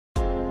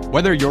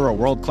Whether you're a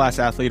world-class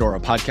athlete or a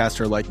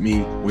podcaster like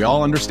me, we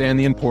all understand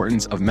the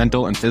importance of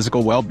mental and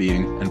physical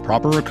well-being and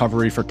proper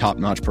recovery for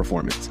top-notch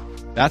performance.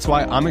 That's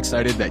why I'm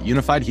excited that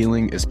Unified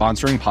Healing is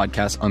sponsoring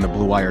podcasts on the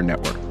Blue Wire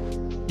Network.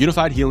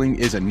 Unified Healing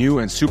is a new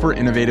and super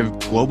innovative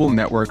global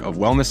network of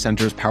wellness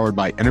centers powered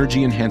by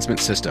Energy Enhancement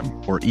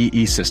System, or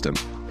EE System.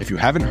 If you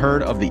haven't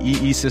heard of the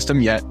EE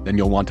System yet, then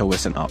you'll want to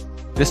listen up.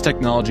 This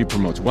technology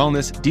promotes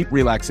wellness, deep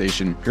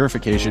relaxation,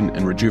 purification,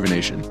 and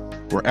rejuvenation.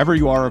 Wherever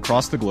you are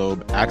across the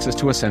globe, access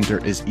to a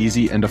center is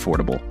easy and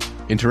affordable.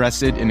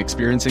 Interested in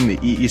experiencing the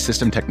EE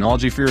System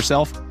technology for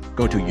yourself?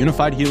 Go to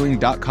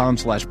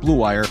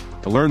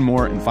unifiedhealing.com/bluewire to learn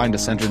more and find a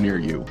center near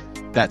you.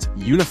 That's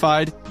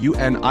unified,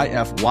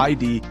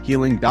 UNIFYD,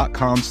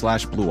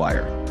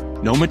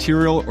 healing.com/bluewire. No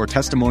material or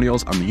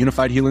testimonials on the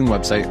Unified Healing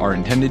website are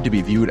intended to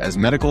be viewed as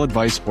medical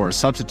advice or a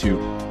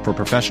substitute for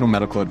professional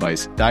medical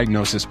advice,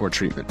 diagnosis, or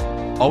treatment.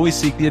 Always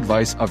seek the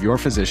advice of your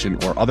physician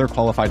or other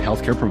qualified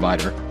healthcare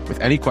provider with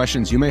any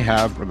questions you may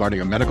have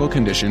regarding a medical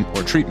condition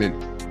or treatment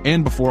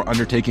and before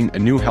undertaking a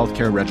new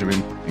healthcare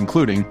regimen,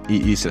 including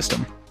EE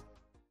System.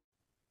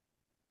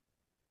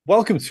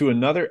 Welcome to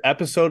another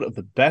episode of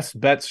the Best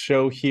Bets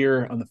Show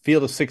here on the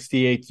Field of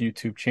 68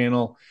 YouTube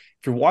channel.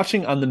 If you're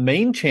watching on the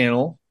main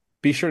channel,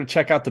 be sure to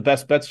check out the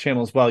Best Bets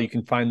channel as well. You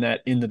can find that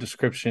in the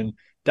description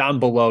down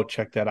below.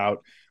 Check that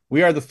out.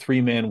 We are the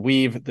Three-Man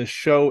Weave. The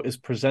show is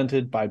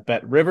presented by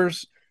Bet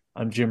Rivers.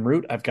 I'm Jim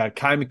Root. I've got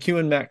Kai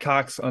McEwen, Matt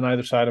Cox on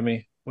either side of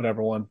me,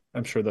 whatever one.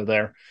 I'm sure they're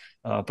there.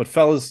 But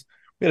fellas,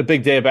 we had a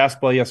big day of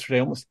basketball yesterday,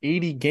 almost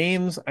 80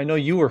 games. I know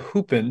you were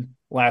hooping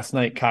last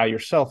night, Kai,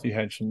 yourself. You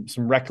had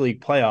some rec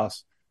league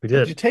playoffs. We did.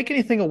 Did you take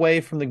anything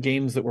away from the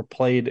games that were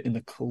played in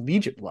the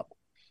collegiate level?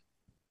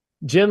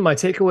 Jim, my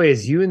takeaway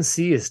is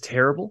UNC is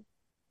terrible.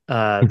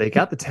 They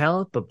got the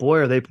talent, but boy,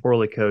 are they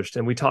poorly coached.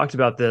 And we talked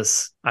about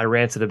this. I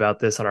ranted about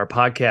this on our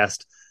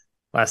podcast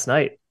last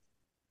night.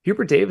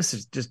 Hubert Davis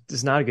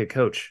is not a good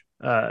coach.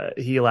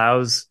 He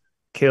allows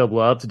Caleb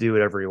Love to do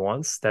whatever he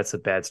wants. That's a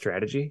bad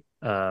strategy.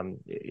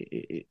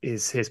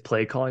 His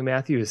play calling,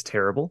 Matthew, is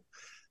terrible.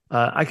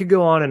 I could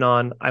go on and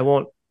on. I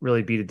won't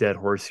really beat a dead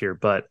horse here,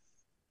 but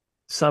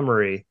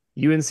summary,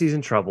 UNC's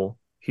in trouble.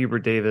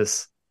 Hubert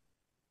Davis,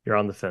 you're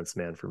on the fence,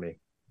 man, for me.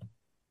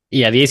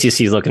 Yeah, the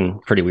ACC is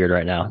looking pretty weird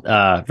right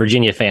now.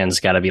 Virginia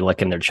fans got to be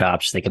licking their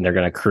chops, thinking they're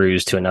going to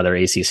cruise to another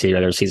ACC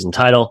regular season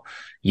title.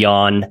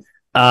 Yawn.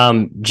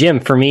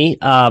 Jim, for me,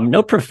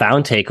 no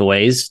profound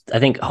takeaways. I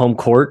think home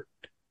court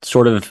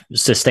sort of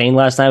sustained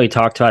last night. We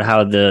talked about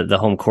how the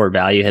home court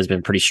value has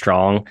been pretty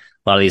strong.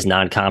 A lot of these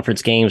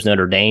non-conference games,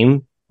 Notre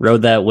Dame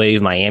rode that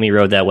wave, Miami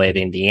rode that wave,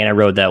 Indiana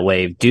rode that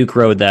wave, Duke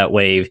rode that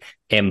wave,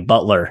 and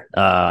Butler.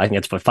 I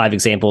think that's 5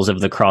 examples of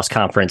the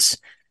cross-conference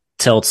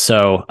tilt.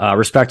 So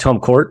respect home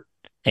court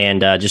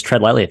and just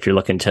tread lightly if you're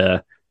looking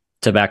to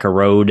back a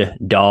road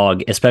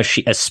dog,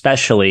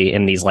 especially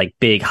in these like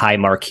big high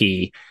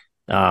marquee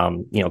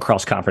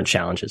cross-conference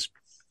challenges.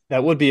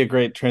 That would be a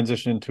great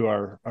transition into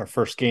our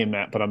first game,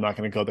 Matt, but I'm not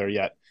going to go there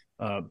yet.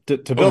 To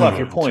build off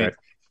your point, right.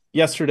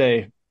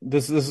 Yesterday,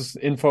 this is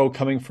info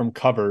coming from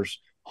Covers.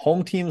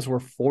 Home teams were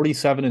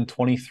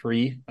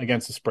 47-23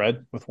 against the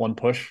spread with one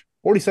push.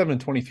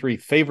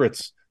 47-23.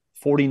 Favorites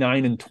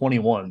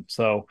 49-21.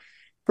 So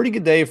pretty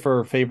good day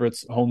for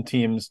favorites, home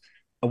teams.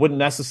 I wouldn't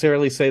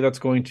necessarily say that's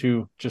going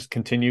to just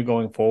continue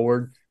going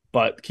forward,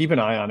 but keep an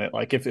eye on it.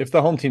 Like if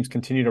the home teams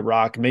continue to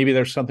rock, maybe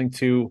there's something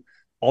to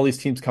all these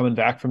teams coming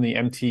back from the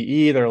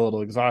MTE. They're a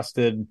little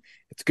exhausted.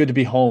 It's good to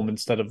be home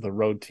instead of the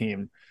road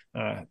team.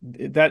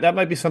 That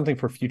might be something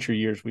for future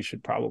years we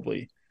should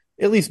probably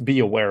at least be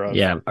aware of.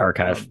 Yeah,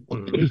 archive.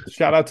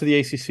 Shout out to the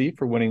ACC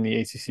for winning the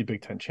ACC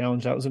Big Ten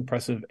Challenge. That was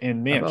impressive.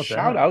 And man,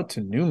 shout out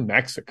to New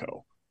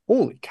Mexico.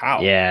 Holy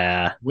cow.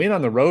 Yeah. Win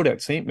on the road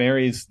at St.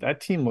 Mary's.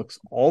 That team looks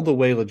all the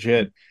way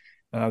legit.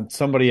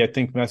 Somebody, I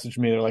think, messaged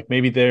me. They're like,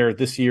 maybe they're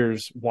this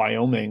year's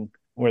Wyoming,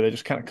 where they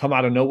just kind of come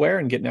out of nowhere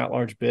and get an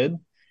at-large bid.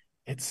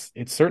 It's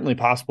certainly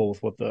possible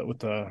with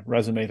the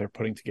resume they're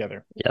putting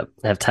together. Yep.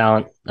 Have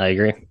talent. I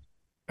agree. All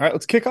right,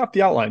 let's kick off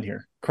the outline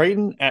here.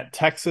 Creighton at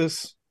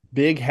Texas.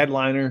 Big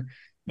headliner.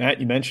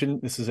 Matt, you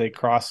mentioned this is a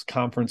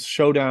cross-conference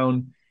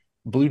showdown.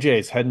 Blue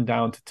Jays heading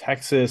down to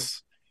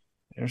Texas.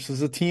 This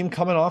is a team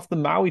coming off the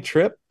Maui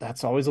trip.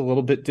 That's always a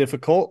little bit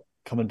difficult.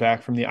 Coming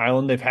back from the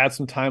island, they've had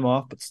some time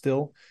off, but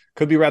still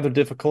could be rather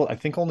difficult. I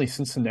think only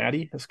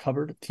Cincinnati has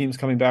covered teams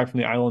coming back from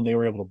the island. They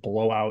were able to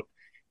blow out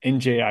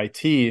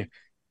NJIT.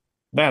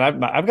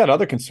 Man, I've got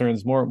other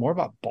concerns, more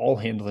about ball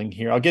handling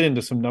here. I'll get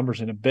into some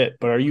numbers in a bit,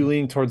 but are you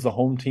leaning towards the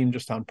home team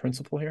just on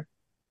principle here?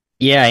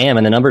 Yeah, I am.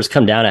 And the numbers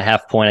come down a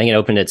half point. I think it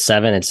opened at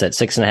 7. It's at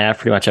 6.5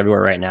 pretty much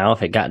everywhere right now.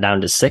 If it got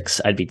down to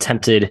 6, I'd be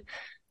tempted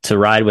to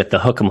ride with the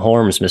hook'em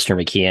horns, Mr.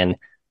 McKeon.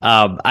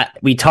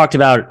 We talked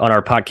about on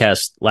our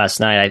podcast last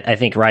night, I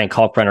think Ryan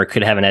Kalkbrenner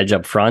could have an edge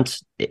up front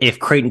if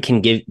Creighton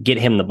can get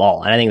him the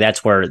ball. And I think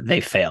that's where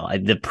they fail.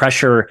 The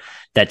pressure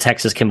that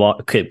Texas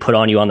could put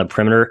on you on the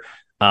perimeter,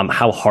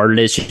 how hard it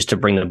is just to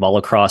bring the ball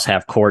across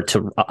half court,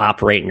 to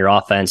operate in your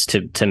offense,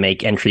 to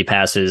make entry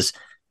passes.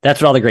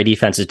 That's what all the great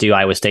defenses do.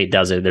 Iowa State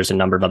does it. There's a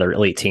number of other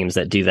elite teams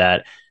that do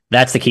that.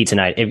 That's the key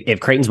tonight. If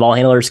Creighton's ball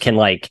handlers can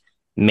like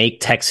make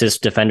Texas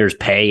defenders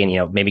pay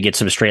and, maybe get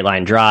some straight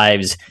line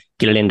drives,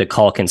 get it into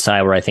Kalk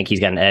inside where I think he's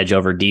got an edge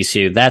over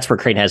Disu, that's where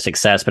Creighton has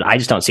success, but I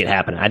just don't see it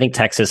happening. I think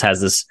Texas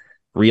has this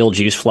real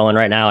juice flowing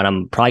right now, and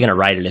I'm probably going to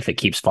ride it if it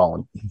keeps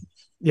falling.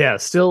 Yeah,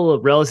 still a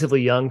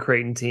relatively young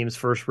Creighton team's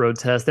first road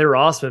test. They were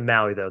awesome in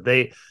Maui, though.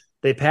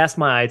 They passed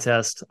my eye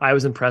test. I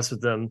was impressed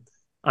with them.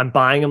 I'm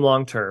buying them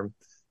long term.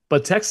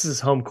 But Texas's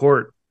home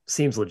court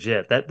seems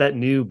legit. That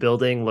new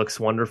building looks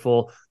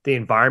wonderful. The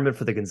environment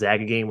for the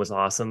Gonzaga game was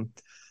awesome.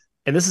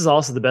 And this is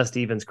also the best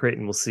evens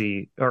Creighton will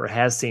see or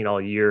has seen all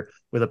year,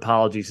 with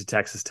apologies to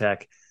Texas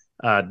Tech.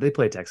 They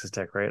play Texas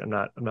Tech, right? I'm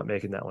not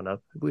making that one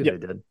up. I believe they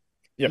did.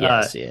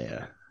 Yes,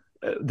 yeah.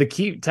 The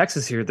key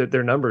Texas here,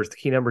 their numbers, the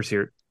key numbers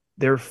here,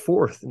 they're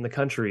fourth in the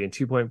country in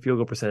 2-point field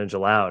goal percentage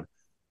allowed.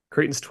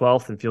 Creighton's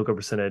 12th in field goal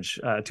percentage,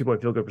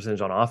 2-point field goal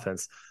percentage on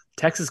offense.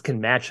 Texas can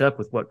match up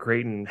with what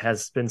Creighton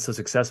has been so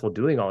successful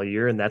doing all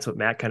year, and that's what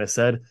Matt kind of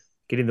said,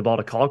 getting the ball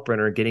to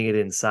Kalkbrenner, getting it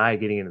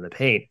inside, getting it in the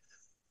paint.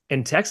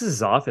 And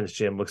Texas's offense,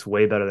 Jim, looks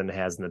way better than it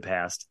has in the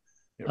past.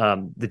 Yep.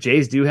 The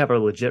Jays do have a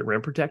legit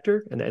rim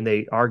protector, and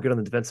they are good on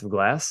the defensive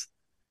glass.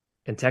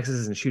 And Texas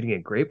isn't shooting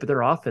it great, but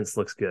their offense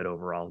looks good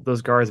overall.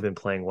 Those guards have been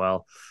playing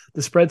well.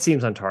 The spread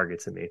seems on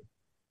target to me.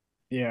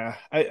 Yeah,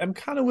 I'm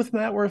kind of with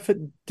Matt where if it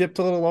dipped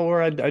a little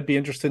lower, I'd be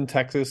interested in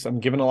Texas. I'm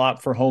giving a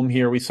lot for home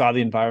here. We saw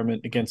the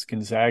environment against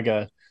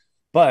Gonzaga.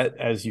 But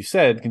as you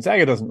said,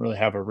 Gonzaga doesn't really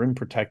have a rim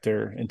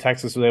protector, and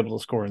Texas was able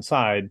to score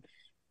inside.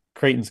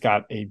 Creighton's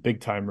got a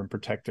big-time rim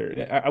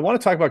protector. I want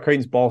to talk about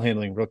Creighton's ball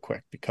handling real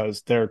quick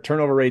because their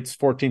turnover rate's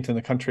 14th in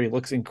the country. It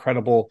looks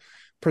incredible,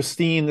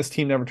 pristine. This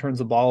team never turns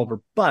the ball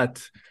over,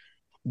 but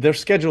their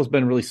schedule has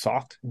been really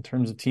soft in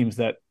terms of teams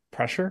that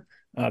pressure.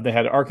 They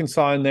had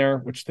Arkansas in there,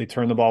 which they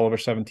turned the ball over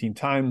 17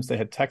 times. They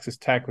had Texas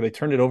Tech, where they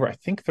turned it over, I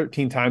think,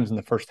 13 times in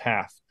the first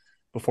half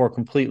before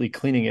completely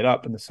cleaning it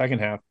up in the second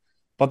half.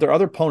 But their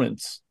other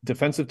opponents,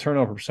 defensive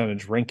turnover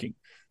percentage ranking,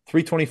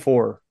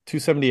 324,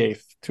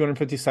 278th,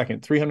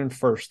 252nd,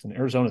 301st, and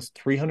Arizona's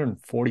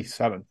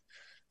 347th.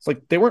 It's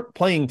like they weren't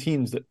playing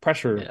teams that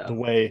pressure the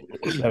way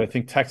that I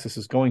think Texas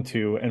is going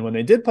to. And when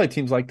they did play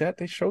teams like that,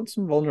 they showed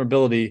some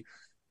vulnerability.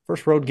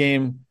 First road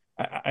game,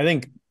 I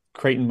think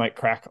Creighton might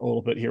crack a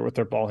little bit here with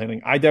their ball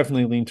handling. I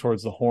definitely lean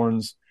towards the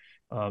Horns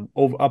up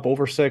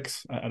over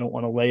 6. I don't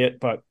want to lay it,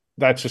 but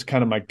that's just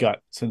kind of my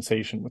gut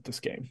sensation with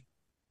this game.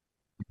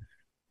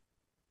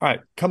 All right,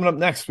 coming up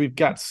next, we've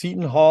got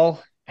Seton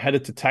Hall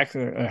headed to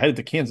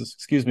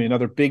Kansas.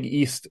 Another Big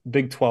East,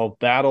 Big 12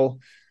 battle.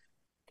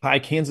 High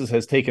Kansas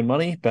has taken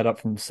money, bet up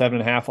from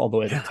 7.5 all the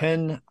way to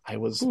 10. I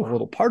was a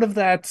little part of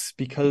that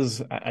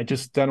because I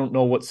don't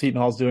know what Seton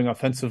Hall's doing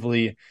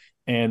offensively,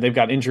 and they've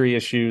got injury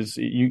issues.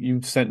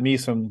 You sent me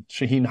some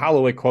Shaheen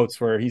Holloway quotes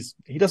where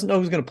he doesn't know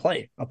who's going to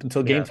play up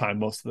until game time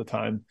most of the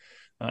time.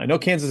 I know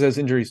Kansas has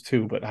injuries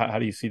too, but how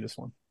do you see this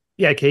one?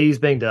 Yeah, KU's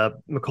banged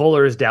up.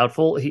 McCullough is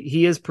doubtful.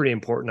 He is pretty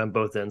important on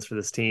both ends for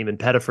this team, and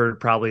Pettiford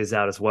probably is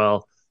out as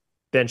well.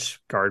 Bench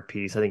guard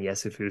piece. I think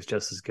Yesufu's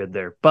just as good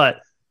there.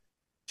 But,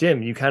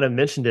 Jim, you kind of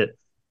mentioned it.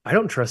 I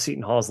don't trust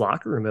Seton Hall's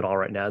locker room at all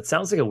right now. It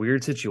sounds like a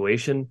weird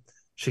situation.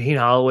 Shaheen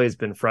Holloway has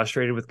been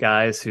frustrated with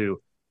guys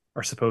who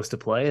are supposed to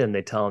play, and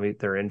they tell him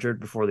they're injured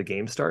before the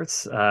game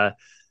starts. I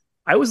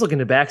was looking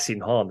to back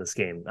Seton Hall in this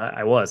game.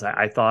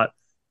 I thought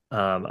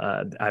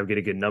I would get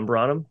a good number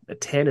on him. A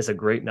 10 is a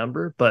great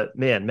number, but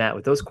man, Matt,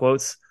 with those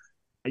quotes,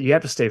 you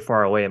have to stay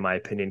far away, in my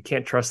opinion.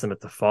 Can't trust them at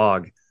the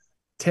Fog.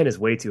 10 is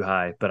way too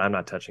high, but I'm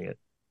not touching it.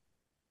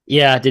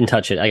 Yeah, I didn't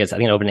touch it. I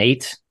think it opened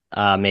 8.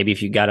 Maybe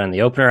if you got on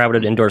the opener, I would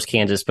have endorsed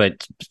Kansas,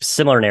 but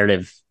similar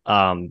narrative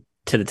to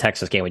the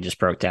Texas game we just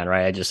broke down,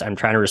 right? I'm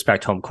trying to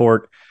respect home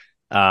court,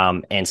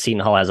 and Seton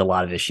Hall has a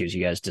lot of issues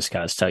you guys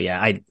discussed. So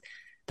yeah,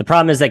 the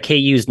problem is that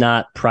KU's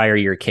not prior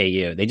year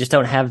KU. They just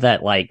don't have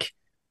that like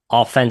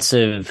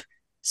offensive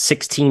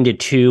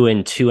 16-2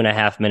 and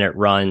 2.5 minute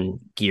run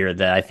gear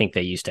that I think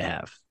they used to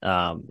have.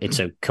 It's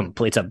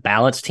a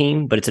balanced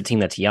team, but it's a team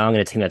that's young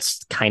and a team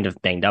that's kind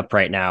of banged up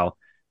right now,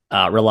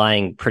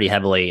 relying pretty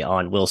heavily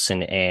on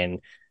Wilson and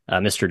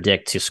Mr.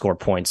 Dick to score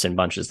points in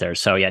bunches there.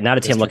 So yeah, not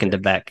a team looking to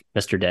back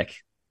Mr. Dick,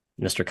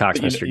 Mr. Cox,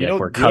 Mr. Dick.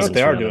 We're cousins. What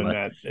they are doing,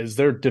 Matt, is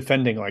they're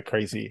defending like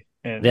crazy.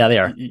 And yeah, they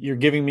are. You're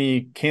giving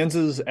me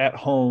Kansas at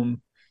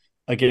home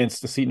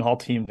against the Seton Hall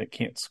team that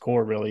can't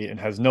score really and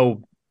has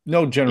no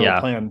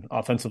general plan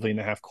offensively in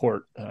the half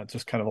court.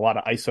 Just kind of a lot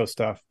of ISO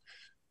stuff.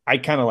 I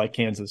kind of like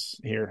Kansas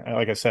here.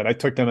 Like I said, I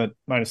took them at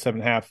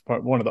 -7.5.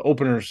 But one of the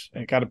openers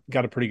and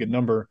got a pretty good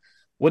number.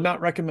 Would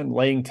not recommend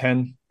laying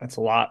 10. That's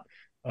a lot.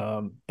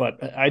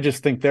 But I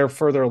just think they're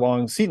further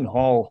along. Seton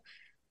Hall,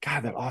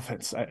 God, that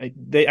offense. I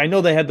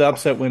know they had the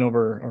upset win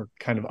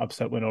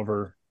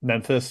over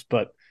Memphis,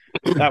 but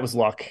that was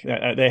luck.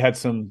 They had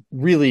some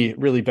really,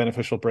 really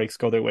beneficial breaks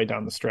go their way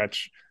down the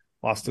stretch.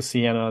 Lost to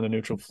Siena on the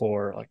neutral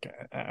floor. Like,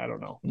 I don't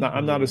know.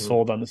 I'm not as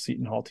sold on the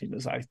Seton Hall team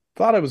as I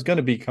thought I was going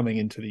to be coming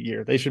into the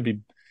year. They should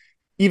be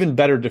even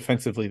better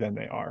defensively than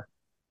they are.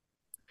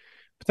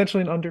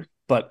 Potentially an under,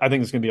 but I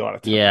think it's going to be a lot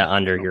of time. Yeah,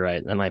 under, you're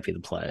right. That might be the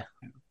play.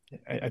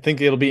 I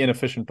think it'll be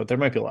inefficient, but there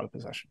might be a lot of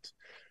possessions.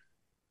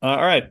 All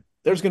right.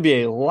 There's going to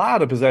be a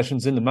lot of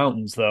possessions in the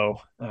mountains,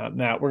 though.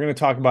 Matt, we're going to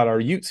talk about our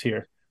Utes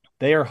here.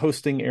 They are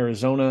hosting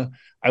Arizona.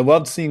 I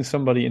loved seeing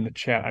somebody in the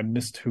chat. I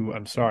missed who,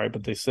 I'm sorry,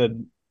 but they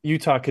said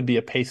Utah could be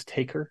a pace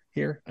taker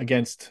here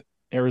against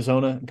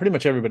Arizona. Pretty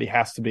much everybody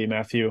has to be,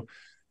 Matthew.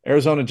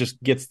 Arizona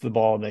just gets the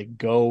ball and they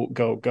go,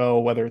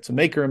 whether it's a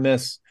make or a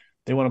miss.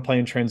 They want to play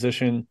in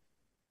transition.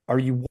 Are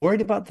you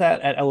worried about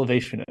that at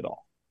elevation at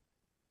all?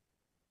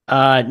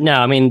 No,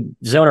 I mean,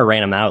 Zona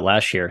ran them out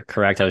last year,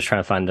 correct? I was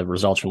trying to find the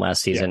results from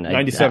last season.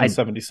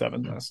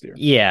 97-77 last year.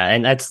 Yeah,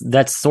 and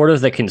that's sort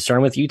of the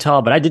concern with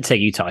Utah, but I did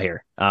take Utah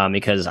here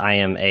because I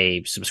am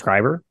a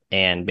subscriber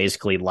and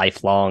basically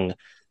lifelong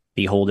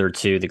beholder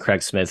to the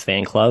Craig Smith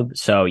fan club.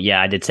 So, yeah,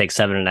 I did take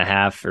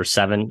 7.5 or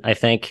 7, I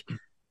think.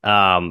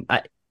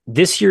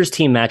 This year's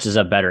team matches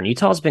up better, and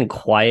Utah's been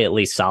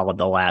quietly solid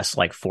the last,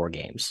 4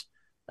 games.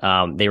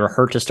 They were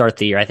hurt to start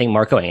the year. I think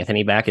Marco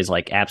Anthony back is,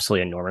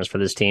 absolutely enormous for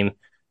this team.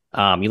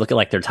 You look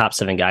at their top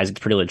 7 guys, it's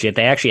pretty legit.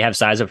 They actually have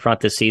size up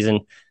front this season.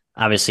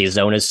 Obviously,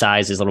 Zona's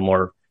size is a little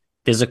more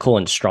physical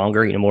and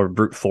stronger, more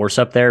brute force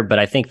up there, but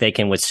I think they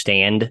can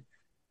withstand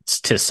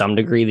to some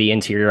degree the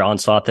interior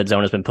onslaught that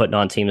Zona's been putting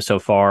on teams so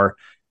far.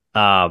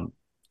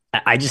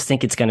 I just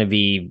think it's going to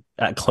be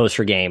a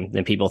closer game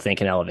than people think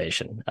in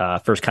elevation.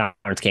 First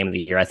conference game of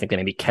the year, I think that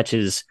maybe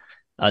catches,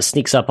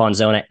 sneaks up on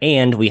Zona,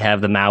 and we have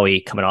the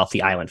Maui coming off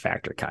the island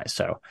factor, Kai.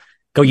 So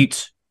go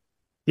Utes.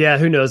 Yeah,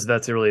 who knows if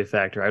that's really a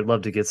factor. I'd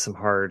love to get some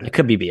hard. It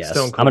could be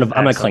BS. I'm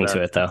gonna cling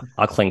to it though.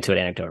 I'll cling to it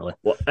anecdotally.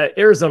 Well,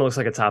 Arizona looks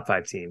like a top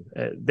 5 team.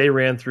 They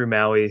ran through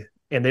Maui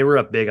and they were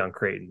up big on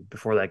Creighton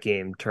before that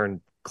game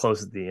turned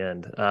close at the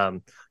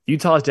end.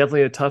 Utah is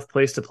definitely a tough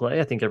place to play.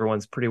 I think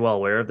everyone's pretty well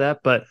aware of that.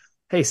 But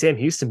hey, Sam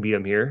Houston beat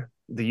them here.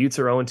 The Utes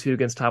are 0-2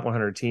 against top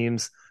 100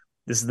 teams.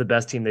 This is the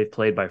best team they've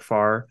played by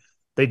far.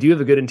 They do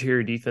have a good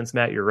interior defense,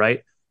 Matt. You're right.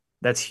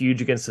 That's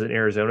huge against an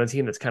Arizona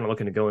team that's kind of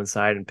looking to go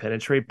inside and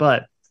penetrate.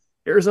 But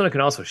Arizona can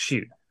also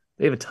shoot.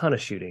 They have a ton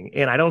of shooting,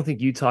 and I don't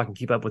think Utah can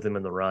keep up with them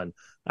in the run.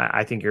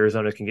 I think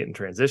Arizona can get in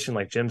transition.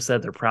 Like Jim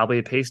said, they're probably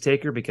a pace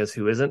taker because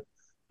who isn't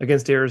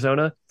against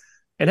Arizona?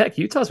 And heck,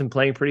 Utah's been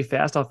playing pretty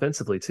fast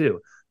offensively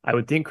too. I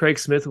would think Craig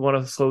Smith would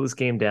want to slow this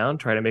game down,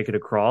 try to make it a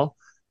crawl,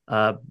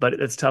 but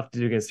it's tough to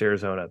do against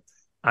Arizona.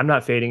 I'm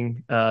not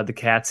fading the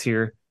Cats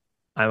here.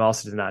 I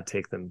also did not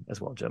take them as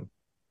well, Jim.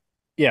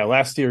 Yeah,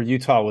 last year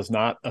Utah was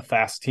not a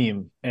fast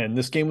team, and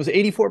this game was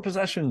 84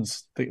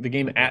 possessions. The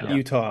game at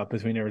Utah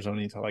between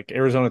Arizona and Utah,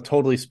 Arizona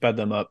totally sped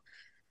them up.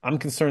 I'm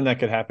concerned that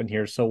could happen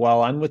here. So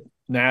while I'm with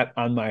Nat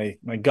on my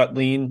gut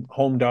lean,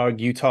 home dog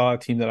Utah,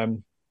 team that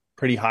I'm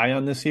pretty high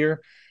on this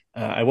year,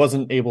 I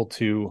wasn't able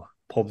to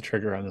pull the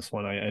trigger on this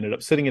one. I ended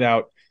up sitting it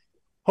out.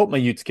 Hope my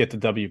Utes get the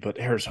W, but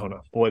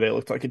Arizona, boy, they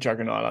looked like a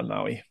juggernaut on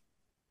Maui.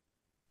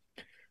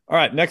 All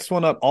right, next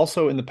one up,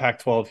 also in the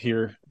Pac-12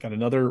 here. Got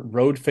another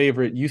road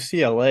favorite,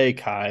 UCLA,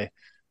 Kai.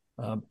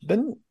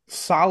 Been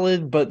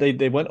solid, but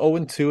they went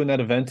 0-2 in that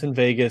event in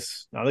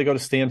Vegas. Now they go to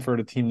Stanford,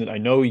 a team that I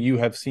know you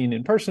have seen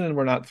in person and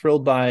we're not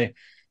thrilled by.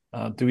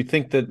 Do we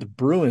think that the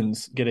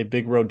Bruins get a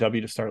big road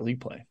W to start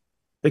league play?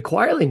 They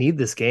quietly need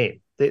this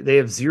game. They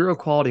have 0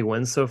 quality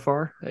wins so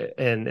far,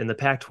 and the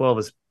Pac-12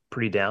 is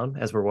pretty down,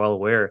 as we're well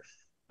aware.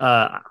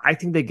 I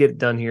think they get it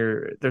done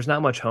here. There's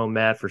not much home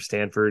mat for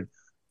Stanford.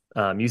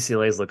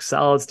 UCLA's look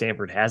solid.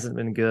 Stanford hasn't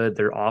been good.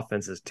 Their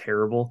offense is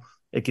terrible.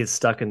 It gets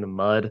stuck in the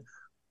mud.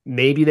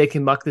 Maybe they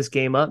can muck this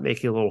game up,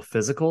 make it a little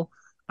physical.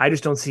 I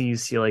just don't see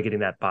UCLA getting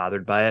that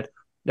bothered by it.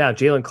 Now,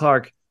 Jalen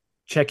Clark,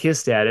 check his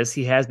status.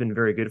 He has been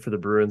very good for the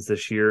Bruins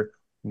this year.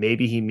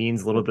 Maybe he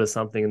means a little bit of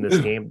something in this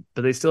game,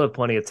 but they still have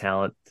plenty of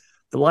talent.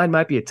 The line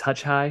might be a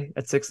touch high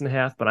at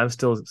 6.5, but I'm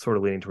still sort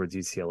of leaning towards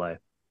UCLA.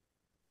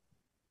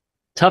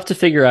 Tough to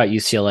figure out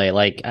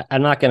UCLA.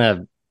 I'm not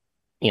going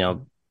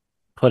to,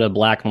 put a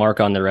black mark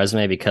on their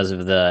resume because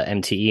of the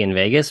MTE in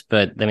Vegas,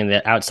 but I mean,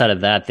 outside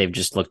of that, they've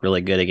just looked really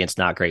good against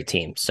not great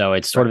teams. So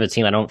it's sort of a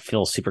team I don't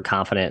feel super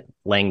confident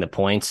laying the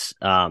points.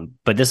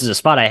 But this is a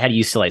spot I had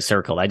UCLA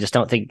circled. I just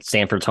don't think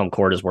Stanford's home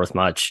court is worth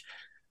much.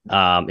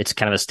 It's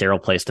kind of a sterile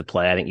place to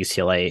play. I think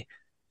UCLA,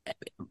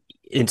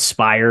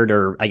 inspired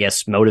or I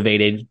guess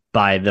motivated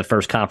by the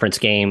first conference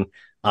game,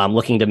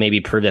 looking to maybe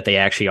prove that they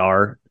actually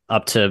are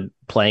up to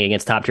playing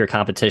against top tier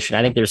competition.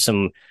 I think there's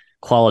some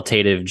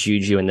qualitative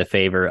juju in the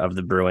favor of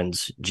the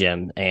Bruins,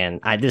 Jim.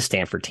 And this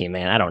Stanford team,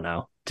 man, I don't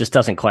know. Just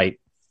doesn't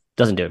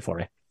do it for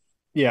me.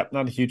 Yeah,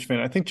 not a huge fan.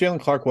 I think Jalen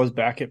Clark was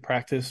back at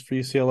practice for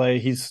UCLA.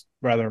 He's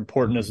rather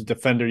important as a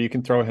defender. You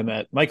can throw him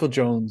at Michael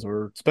Jones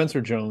or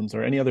Spencer Jones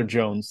or any other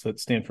Jones that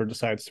Stanford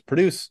decides to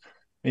produce,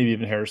 maybe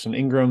even Harrison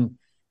Ingram.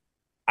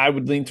 I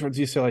would lean towards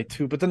UCLA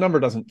too, but the number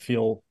doesn't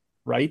feel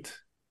right.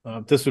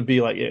 This would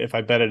be like, if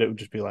I bet it, it would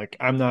just be like,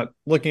 I'm not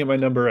looking at my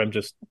number. I'm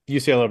just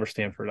UCLA over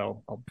Stanford.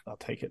 I'll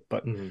take it,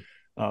 but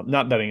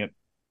not betting it.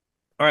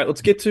 All right,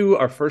 let's get to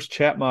our first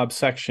chat mob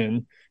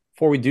section.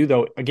 Before we do,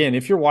 though, again,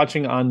 if you're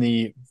watching on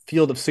the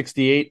Field of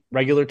 68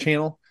 regular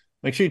channel,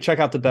 make sure you check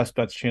out the Best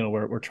Bets channel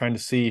where we're trying to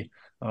see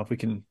if we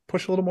can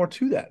push a little more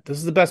to that. This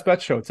is the Best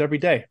Bet Show. It's every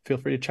day. Feel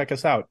free to check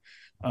us out.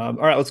 All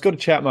right, let's go to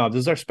chat mob.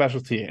 This is our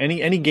specialty.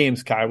 Any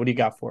games, Kai? What do you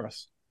got for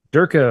us?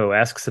 Durko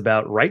asks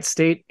about Wright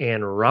State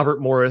and Robert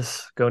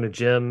Morris going to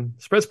Jim.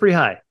 Spread's pretty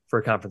high for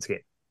a conference game.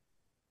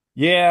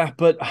 Yeah,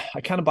 but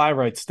I kind of buy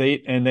Wright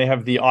State, and they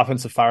have the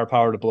offensive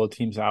firepower to blow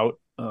teams out.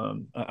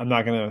 I'm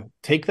not going to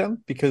take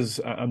them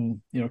because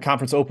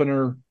conference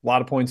opener, a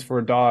lot of points for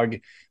a dog.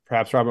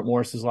 Perhaps Robert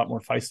Morris is a lot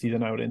more feisty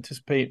than I would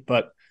anticipate,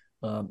 but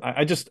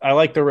I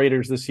like the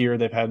Raiders this year.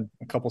 They've had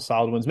a couple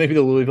solid wins. Maybe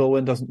the Louisville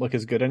win doesn't look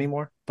as good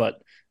anymore,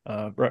 but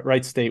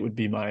Wright State would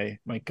be my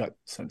gut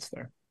sense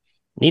there.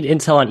 Need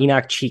intel on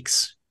Enoch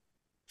Cheeks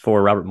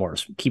for Robert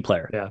Morris, key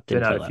player. Yeah,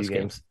 didn't play a few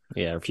games.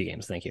 Yeah, a few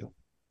games. Thank you,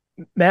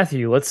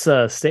 Matthew. Let's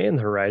stay in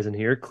the horizon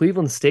here.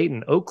 Cleveland State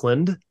and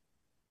Oakland.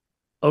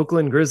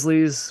 Oakland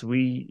Grizzlies,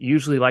 we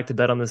usually like to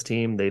bet on this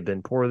team. They've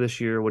been poor this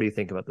year. What do you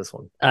think about this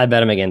one? I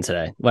bet them again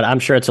today, but I'm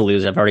sure it's a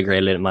lose. I've already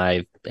graded it in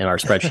our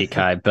spreadsheet,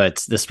 Kai,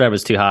 but the spread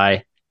was too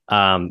high.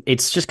 It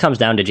just comes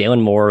down to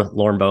Jalen Moore,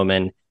 Lauren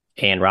Bowman,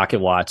 and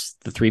Rocket Watts,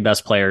 the three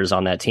best players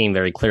on that team,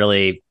 very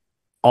clearly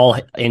all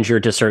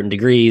injured to certain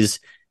degrees.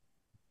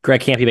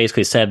 Greg Campy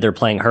basically said they're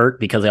playing hurt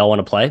because they all want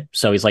to play.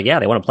 So he's like, yeah,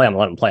 they want to play. I'm going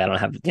to let them play. I don't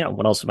have,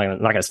 what else am I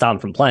not going to stop them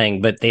from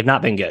playing? But they've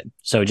not been good.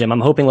 So, Jim, I'm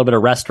hoping a little bit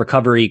of rest,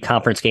 recovery,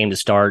 conference game to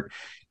start.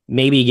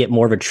 Maybe get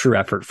more of a true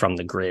effort from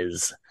the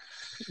Grizz.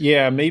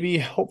 Yeah, maybe,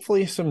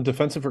 hopefully, some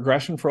defensive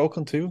regression for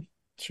Oakland, too.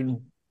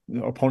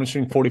 Opponents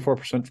shooting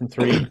 44% from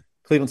three.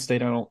 Cleveland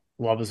State, I don't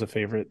love as a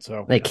favorite.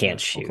 So they can't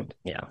shoot. Oakland.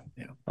 Yeah.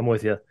 I'm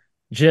with you.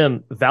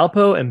 Jim,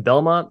 Valpo and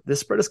Belmont, this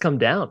spread has come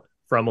down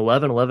from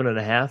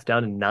 11.5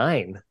 down to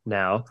 9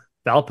 now.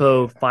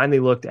 Valpo finally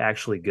looked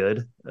actually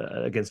good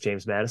against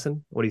James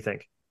Madison. What do you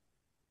think?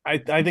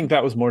 I think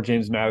that was more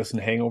James Madison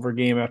hangover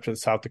game after the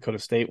South Dakota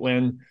State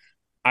win.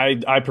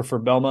 I prefer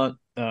Belmont.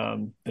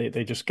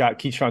 They just got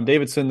Keyshawn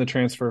Davidson, the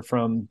transfer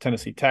from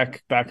Tennessee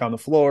Tech, back on the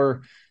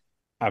floor.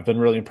 I've been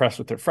really impressed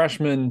with their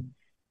freshmen.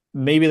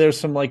 Maybe there's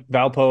some like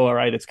Valpo, all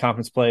right, it's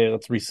conference play.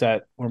 Let's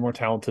reset. We're more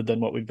talented than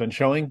what we've been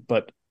showing,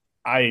 but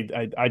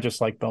I just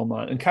like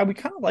Belmont. And we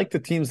kind of like the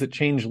teams that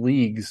change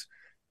leagues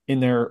in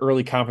their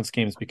early conference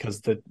games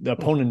because the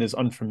opponent is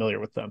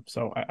unfamiliar with them.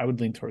 So I would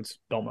lean towards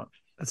Belmont.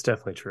 That's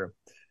definitely true.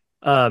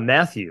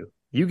 Matthew,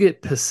 you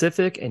get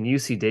Pacific and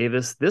UC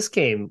Davis. This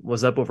game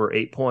was up over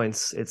 8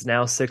 points. It's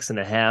now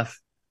 6.5.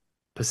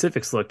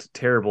 Pacific's looked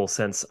terrible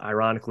since,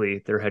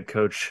 ironically, their head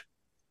coach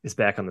is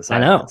back on the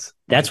sidelines. I know.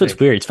 That's what's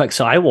weird. It's like,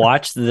 so I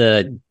watched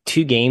the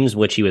 2 games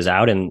which he was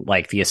out, and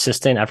like the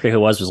assistant, I forget who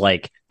it was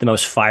like the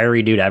most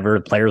fiery dude ever.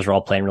 The players were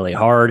all playing really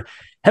hard.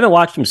 Haven't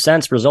watched him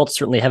since. Results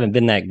certainly haven't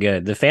been that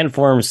good. The fan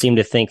forums seem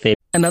to think they.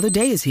 Another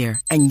day is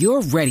here, and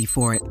you're ready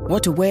for it.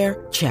 What to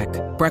wear? Check.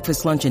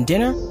 Breakfast, lunch, and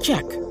dinner?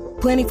 Check.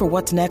 Planning for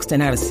what's next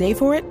and how to save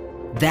for it?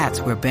 That's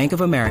where Bank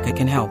of America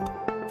can help.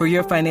 For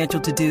your financial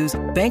to-dos,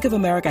 Bank of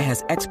America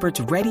has experts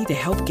ready to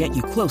help get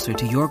you closer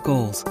to your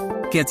goals.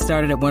 Get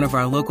started at one of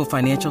our local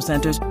financial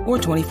centers or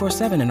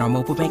 24/7 in our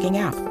mobile banking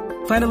app.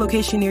 Find a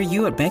location near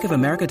you at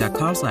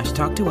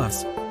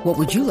bankofamerica.com/talktous. What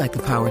would you like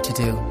the power to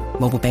do?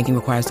 Mobile banking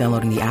requires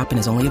downloading the app and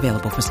is only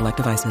available for select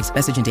devices.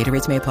 Message and data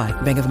rates may apply.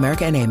 Bank of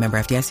America NA, member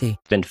FDIC.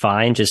 Been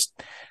fine. Just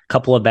a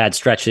couple of bad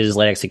stretches,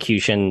 late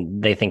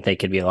execution. They think they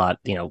could be a lot,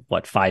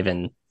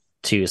 5-2,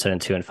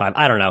 7-2-5.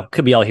 I don't know.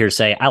 Could be all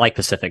hearsay. I like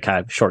Pacific,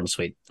 kind of short and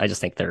sweet. I just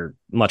think they're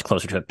much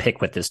closer to a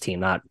pick with this team,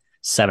 not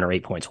 7 or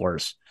 8 points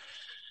worse.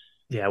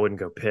 Yeah, I wouldn't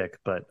go pick,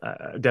 but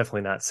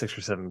definitely not 6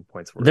 or 7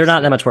 points worse. They're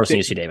not that much worse than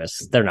UC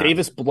Davis. They're not.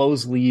 Davis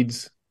blows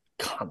leads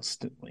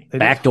constantly.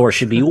 Back door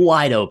should be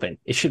wide open.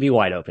 It should be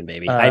wide open,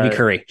 baby. Ivy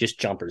Curry, just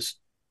jumpers.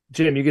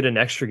 Jim, you get an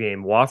extra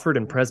game. Wofford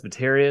and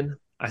Presbyterian.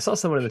 I saw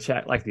someone in the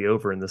chat like the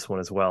over in this one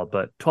as well,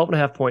 but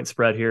 12.5 point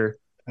spread here.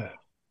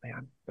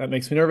 Man, that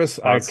makes me nervous.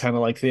 I kind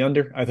of like the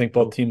under. I think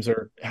both teams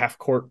are half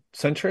court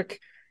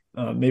centric.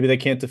 Maybe they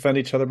can't defend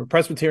each other, but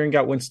Presbyterian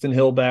got Winston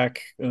Hill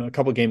back a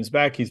couple games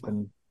back. He's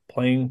been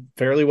playing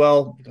fairly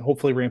well,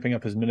 hopefully ramping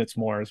up his minutes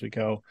more as we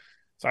go.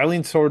 So I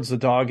lean towards the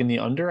dog in the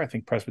under. I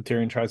think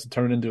Presbyterian tries to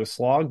turn it into a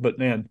slog, but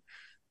man,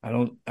 I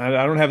don't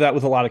have that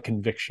with a lot of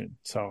conviction.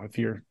 So if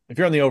you're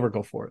on the over,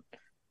 go for it.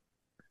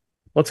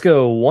 Let's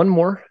go one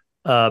more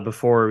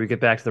before we get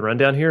back to the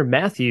rundown here.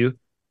 Matthew,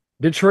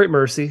 Detroit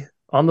Mercy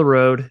on the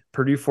road,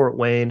 Purdue Fort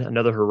Wayne,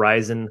 another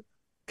Horizon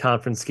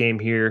Conference game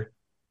here.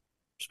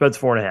 Spread's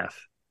 4.5.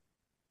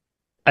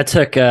 I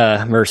took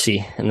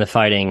Mercy in the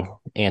Fighting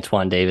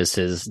Antoine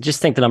Davis's.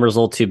 Just think the number's a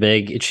little too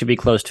big. It should be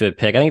close to a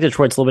pick. I think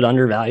Detroit's a little bit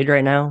undervalued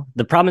right now.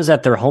 The problem is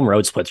that their home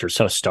road splits are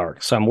so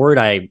stark. So I'm worried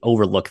I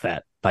overlook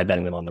that by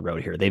betting them on the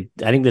road here.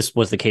 I think this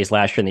was the case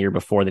last year and the year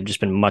before. They've just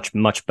been much,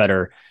 much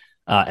better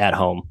at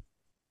home.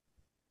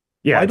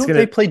 Yeah, why don't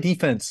they play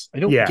defense? I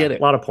don't get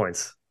it. A lot of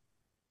points.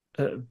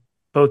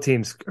 Both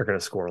teams are going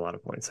to score a lot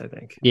of points, I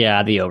think.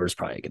 Yeah, the over is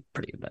probably a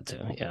pretty good bet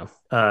too. Yeah,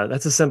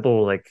 that's a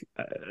simple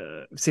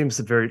seems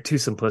very too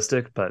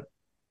simplistic, but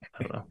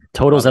I don't know.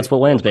 Totals, that's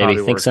what wins,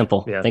 baby. Think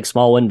simple. Yeah. Think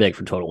small, win big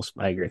for totals.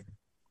 I agree.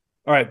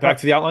 All right, back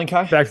to the outline,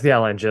 Kai. Back to the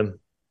outline, Jim.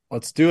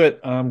 Let's do it.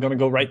 I'm going to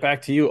go right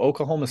back to you.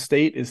 Oklahoma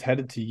State is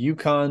headed to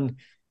UConn.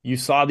 You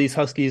saw these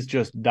Huskies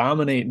just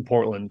dominate in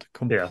Portland,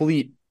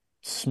 complete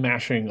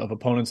smashing of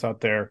opponents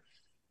out there.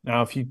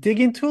 Now, if you dig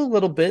into a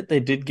little bit, they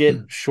did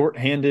get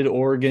shorthanded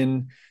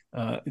Oregon,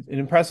 an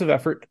impressive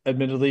effort,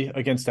 admittedly,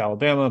 against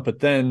Alabama, but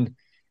then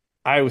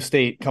Iowa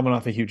State coming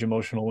off a huge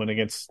emotional win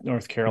against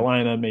North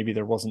Carolina. Maybe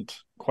there wasn't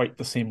quite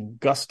the same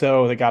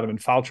gusto. They got them in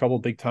foul trouble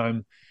big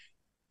time.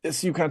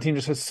 This UConn team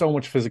just has so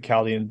much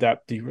physicality and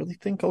depth. Do you really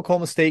think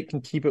Oklahoma State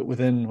can keep it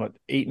within,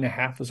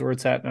 8.5 is where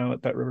it's at now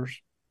at Bet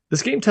Rivers?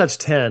 This game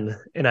touched 10,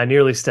 and I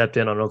nearly stepped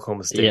in on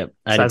Oklahoma State. Yep,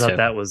 I thought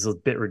that was a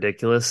bit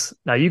ridiculous.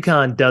 Now,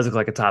 UConn does look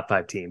like a top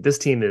 5 team. This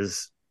team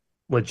is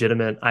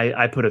legitimate.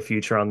 I put a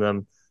future on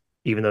them,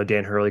 even though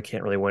Dan Hurley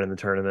can't really win in the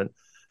tournament.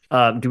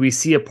 Do we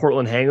see a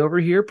Portland hangover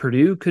here?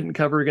 Purdue couldn't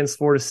cover against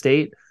Florida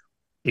State,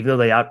 even though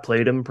they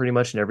outplayed them pretty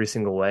much in every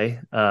single way.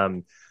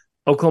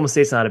 Oklahoma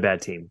State's not a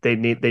bad team.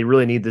 They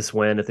really need this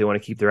win if they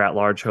want to keep their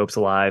at-large hopes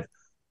alive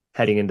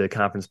heading into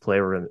conference play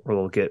where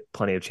they'll get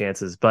plenty of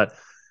chances. But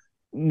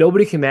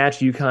nobody can match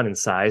UConn in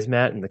size,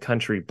 Matt, in the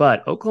country.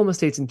 But Oklahoma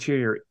State's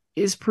interior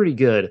is pretty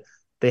good.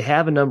 They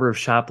have a number of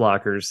shot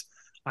blockers.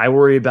 I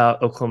worry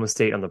about Oklahoma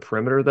State on the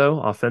perimeter, though,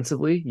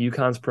 offensively.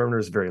 UConn's perimeter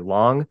is very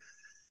long.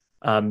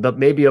 But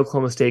maybe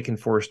Oklahoma State can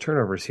force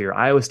turnovers here.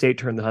 Iowa State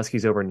turned the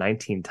Huskies over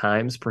 19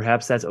 times.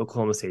 Perhaps that's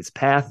Oklahoma State's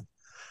path.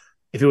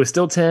 If it was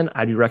still 10,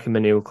 I'd be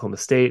recommending Oklahoma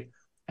State.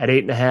 At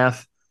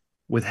 8.5,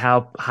 with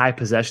how high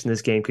possession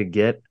this game could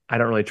get, I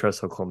don't really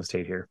trust Oklahoma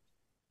State here.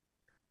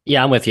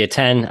 Yeah, I'm with you.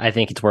 10, I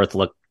think it's worth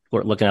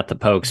looking at the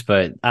pokes,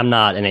 but I'm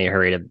not in a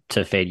hurry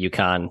to fade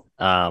UConn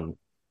at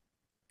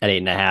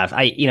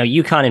 8.5.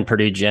 UConn and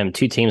Purdue, Jim,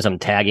 2 teams I'm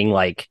tagging.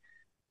 Like,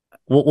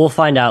 we'll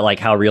find out like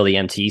how real the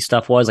MTE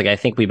stuff was. Like, I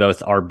think we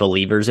both are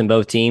believers in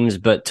both teams,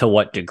 but to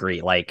what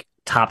degree? Like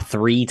top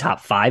 3, top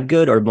 5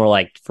 good, or more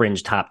like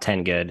fringe top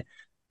 10 good?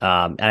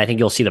 And I think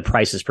you'll see the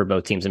prices for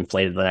both teams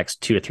inflated the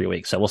next 2 to 3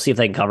 weeks. So we'll see if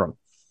they can cover them.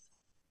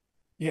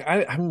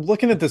 Yeah, I'm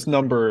looking at this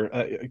number.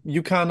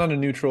 UConn on a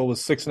neutral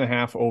was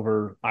 6.5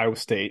 over Iowa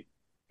State.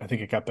 I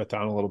think it got bet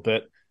down a little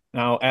bit.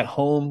 Now at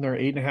home, they're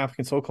 8.5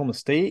 against Oklahoma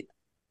State.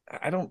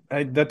 I don't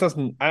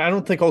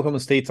think Oklahoma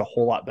State's a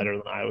whole lot better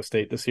than Iowa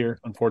State this year,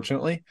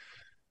 unfortunately.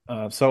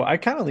 So I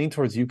kind of lean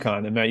towards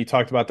UConn. And Matt, you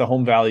talked about the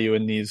home value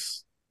in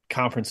these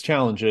conference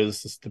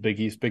challenges. This is the Big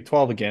East, Big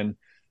 12 again.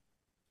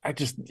 I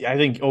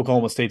think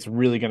Oklahoma State's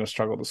really going to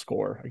struggle to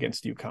score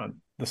against UConn,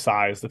 the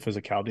size, the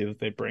physicality that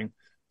they bring.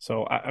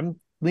 So I'm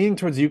leaning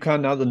towards UConn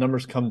now. The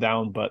numbers come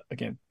down, but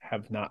again,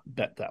 have not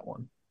bet that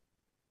one.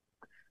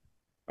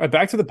 All right,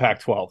 back to the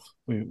Pac-12.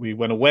 We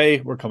went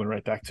away. We're coming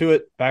right back to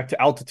it. Back to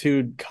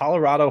altitude.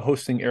 Colorado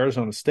hosting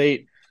Arizona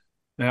State.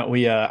 Now,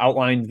 we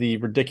outlined the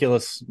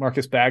ridiculous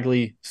Marcus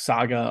Bagley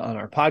saga on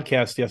our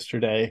podcast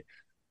yesterday.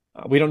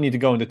 We don't need to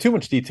go into too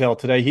much detail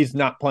today. He's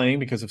not playing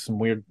because of some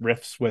weird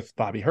rifts with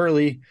Bobby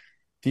Hurley.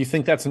 Do you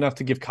think that's enough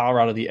to give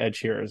Colorado the edge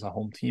here as a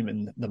home team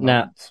in the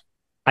mountains?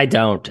 No, I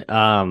don't.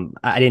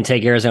 I didn't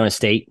take Arizona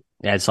State.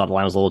 I just thought the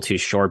line was a little too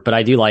short, but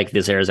I do like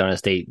this Arizona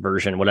State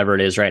version, whatever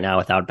it is right now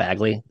without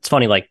Bagley. It's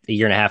funny, like a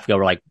year and a half ago,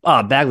 we're like,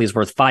 Bagley's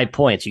worth 5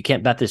 points. You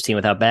can't bet this team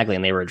without Bagley,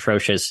 and they were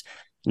atrocious.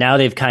 Now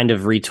they've kind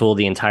of retooled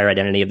the entire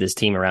identity of this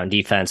team around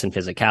defense and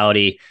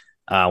physicality,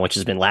 which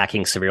has been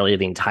lacking severely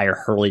the entire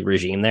Hurley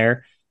regime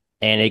there.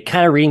 And it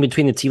kind of reading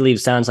between the tea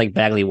leaves sounds like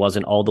Bagley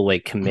wasn't all the way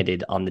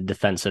committed on the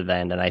defensive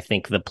end. And I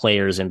think the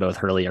players in both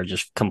Hurley are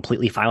just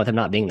completely fine with him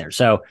not being there.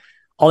 So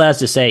all that's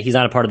to say, he's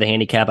not a part of the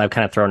handicap. I've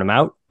kind of thrown him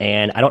out,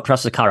 and I don't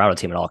trust the Colorado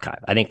team at all.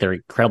 I think they're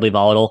incredibly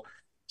volatile.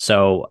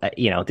 So,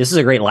 this is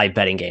a great live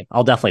betting game.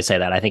 I'll definitely say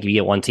that. I think if you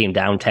get one team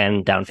down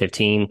 10, down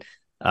 15,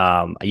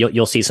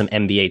 you'll see some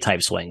NBA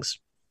type swings.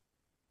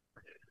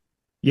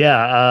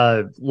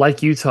 Yeah.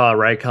 Like Utah,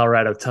 right?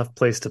 Colorado, tough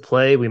place to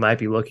play. We might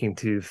be looking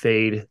to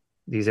fade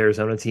these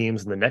Arizona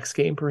teams in the next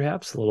game,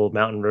 perhaps a little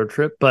mountain road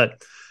trip.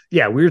 But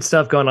yeah, weird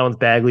stuff going on with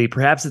Bagley.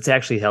 Perhaps it's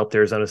actually helped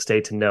Arizona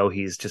State to know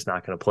he's just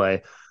not going to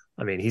play.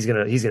 I mean, he's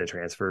gonna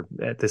transfer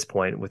at this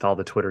point with all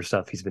the Twitter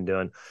stuff he's been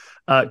doing.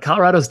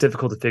 Colorado's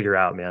difficult to figure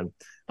out, man.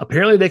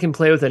 Apparently they can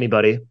play with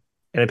anybody,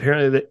 and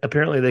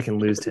apparently they can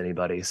lose to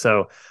anybody.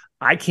 So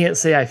I can't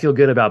say I feel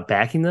good about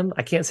backing them.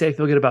 I can't say I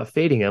feel good about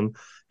fading them.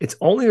 It's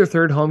only their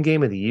 3rd home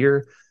game of the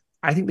year.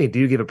 I think they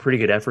do give a pretty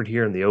good effort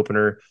here in the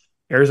opener.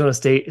 Arizona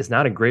State is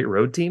not a great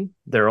road team.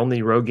 Their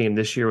only road game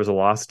this year was a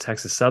loss to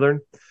Texas Southern.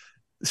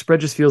 The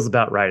spread just feels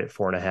about right at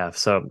 4.5.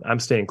 So I'm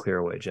staying clear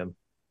away, Jim.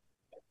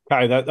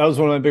 Kai, that was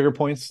one of my bigger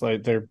points.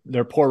 Like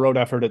their poor road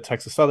effort at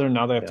Texas Southern.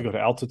 Now they have to go to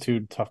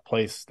altitude, tough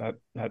place.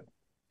 That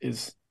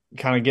is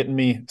kind of getting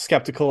me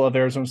skeptical of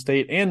Arizona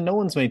State. And no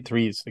one's made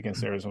threes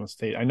against Arizona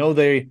State. I know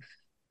they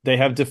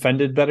have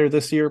defended better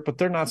this year, but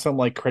they're not some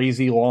like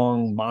crazy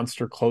long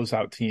monster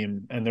closeout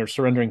team. And they're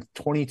surrendering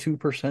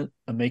 22%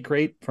 a make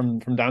rate from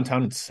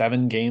downtown in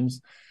 7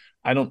 games.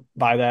 I don't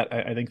buy that.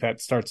 I think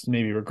that starts to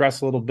maybe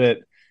regress a little bit.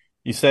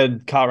 You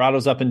said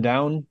Colorado's up and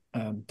down.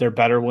 They're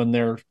better when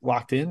they're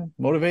locked in,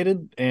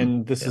 motivated,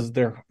 and this is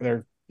their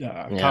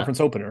conference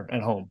opener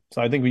at home.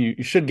 So I think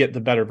you should get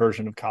the better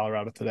version of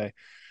Colorado today.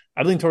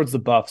 I'd lean towards the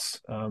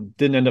Buffs.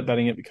 Didn't end up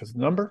betting it because of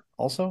the number.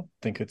 Also,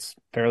 think it's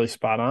fairly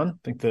spot on.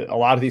 Think that a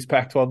lot of these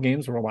Pac-12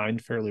 games were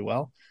aligned fairly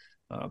well,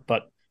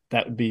 but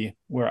that would be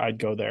where I'd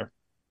go there.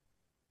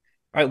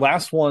 All right,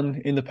 last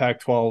one in the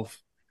Pac-12,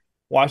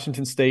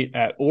 Washington State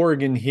at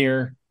Oregon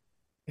here.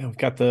 We've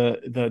got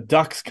the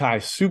Ducks guy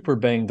super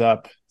banged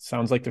up.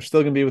 Sounds like they're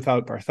still going to be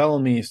without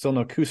Bartholomew, still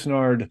no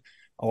Cousinard.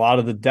 A lot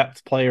of the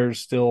depth players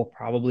still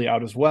probably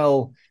out as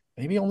well.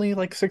 Maybe only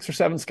like 6 or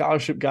 7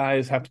 scholarship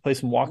guys have to play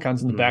some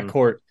walk-ons in the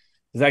backcourt.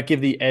 Does that give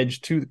the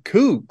edge to the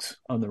Cougs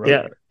on the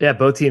road? Yeah.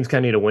 Both teams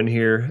kind of need a win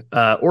here.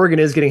 Oregon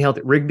is getting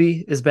healthy.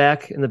 Rigby is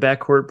back in the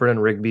backcourt. Brennan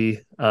Rigby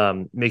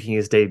making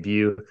his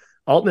debut.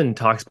 Altman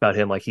talks about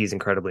him like he's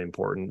incredibly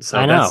important. So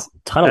I know.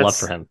 Ton of love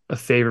for him. A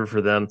favor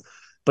for them.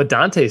 But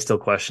Dante is still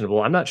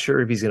questionable. I'm not sure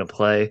if he's going to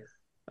play.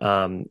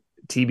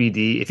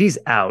 TBD. If he's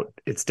out,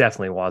 it's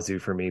definitely Wazoo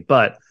for me.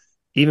 But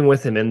even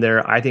with him in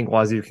there, I think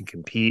Wazoo can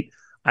compete.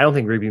 I don't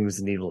think Rigby moves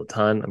the needle a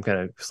ton. I'm kind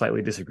of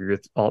slightly disagree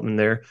with Altman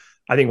there.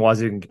 I think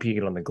Wazoo can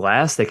compete on the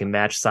glass. They can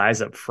match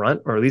size up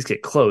front, or at least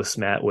get close,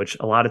 Matt, which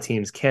a lot of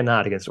teams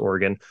cannot against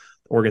Oregon.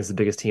 Oregon's the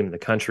biggest team in the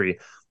country.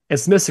 And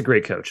Smith's a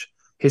great coach.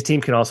 His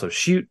team can also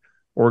shoot.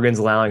 Oregon's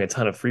allowing a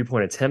ton of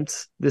free-point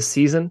attempts this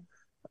season.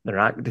 They're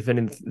not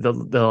defending the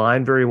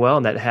line very well,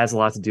 and that has a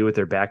lot to do with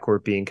their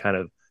backcourt being kind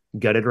of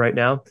gutted right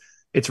now.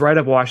 It's right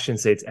up Washington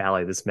State's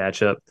alley, this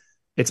matchup.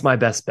 It's my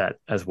best bet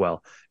as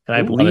well. And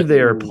I believe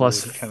they are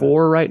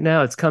 +4 right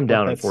now. It's come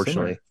down,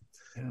 unfortunately.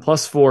 Yeah.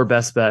 +4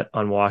 best bet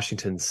on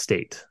Washington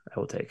State, I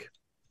will take.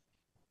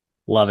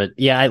 Love it.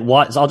 Yeah,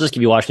 I'll just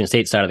give you Washington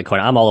State side of the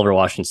coin. I'm all over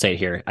Washington State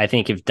here. I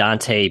think if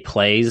Dante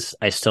plays,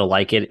 I still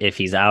like it. If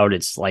he's out,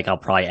 it's like I'll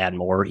probably add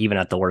more, even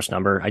at the worst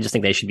number. I just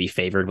think they should be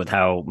favored with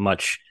how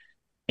much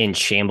in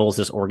shambles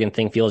this Oregon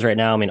thing feels right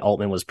now. I mean,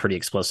 Altman was pretty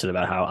explicit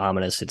about how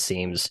ominous it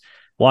seems.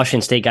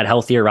 Washington State got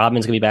healthier.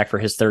 Rodman's going to be back for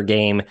his 3rd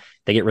game.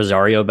 They get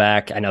Rosario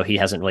back. I know he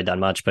hasn't really done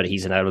much, but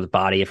he's an out of the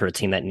body for a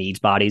team that needs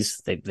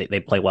bodies. They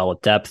play well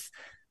with depth.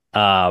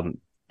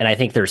 And I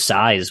think their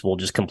size will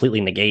just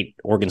completely negate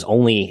Oregon's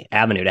only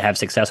avenue to have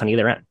success on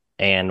either end.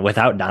 And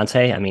without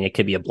Dante, I mean, it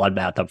could be a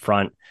bloodbath up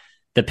front.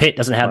 The Pit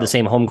doesn't have the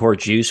same home court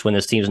juice when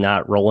this team's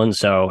not rolling.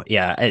 So,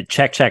 yeah,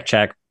 check.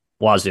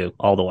 Wazoo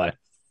all the way.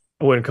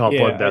 I wouldn't call it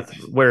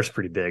bloodbath. Ware's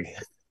pretty big.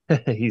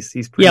 he's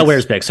pretty. Yeah,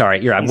 Ware's big.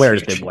 Sorry, you're right.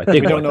 Ware's big boy. Big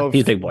we boy. don't know if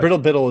he's big boy. Brittle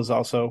Biddle is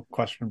also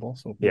questionable,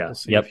 so we'll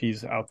see if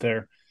he's out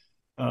there.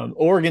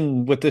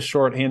 Oregon with this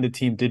short-handed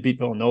team did beat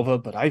Villanova,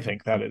 but I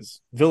think that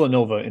is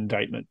Villanova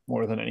indictment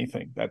more than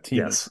anything. That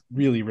team is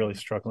really, really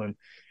struggling.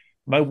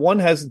 My one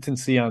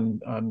hesitancy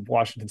on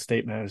Washington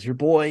State, man, is your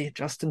boy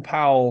Justin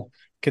Powell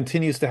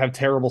continues to have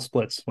terrible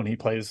splits when he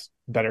plays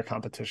better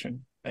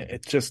competition.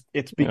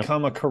 It's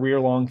become a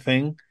career-long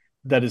thing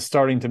that is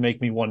starting to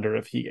make me wonder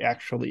if he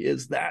actually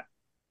is that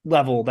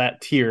level,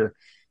 that tier.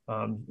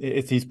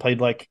 If he's played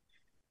like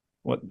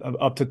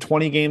up to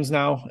 20 games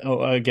now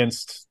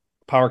against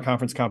power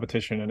conference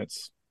competition, and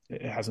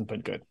it hasn't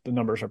been good. The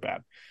numbers are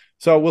bad.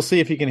 So we'll see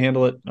if he can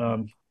handle it.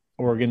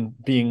 Oregon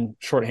being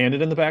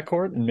shorthanded in the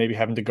backcourt and maybe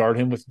having to guard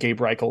him with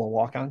Gabe Reichel, a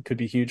walk-on, could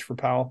be huge for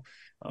Powell.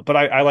 But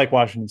I like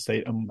Washington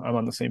State. I'm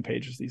on the same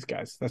page as these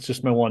guys. That's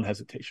just my one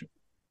hesitation.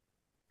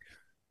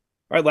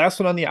 All right, last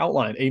one on the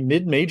outline, a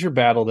mid-major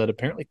battle that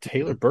apparently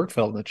Taylor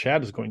Bergfeld in the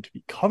chat is going to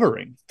be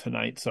covering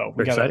tonight. So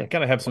we got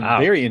to have some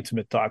very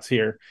intimate thoughts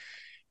here.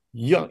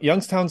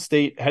 Youngstown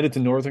State headed to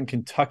Northern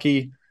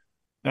Kentucky.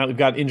 Now we've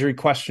got injury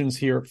questions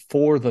here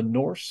for the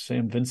Norse.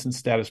 Sam Vincent's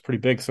status pretty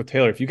big. So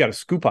Taylor, if you got a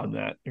scoop on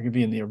that, you're going to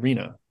be in the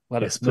arena.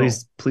 Let us know.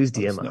 Please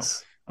DM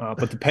us.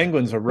 But the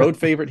Penguins are road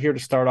favorite here to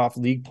start off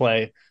league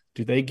play.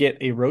 Do they get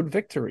a road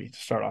victory to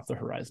start off the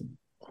horizon?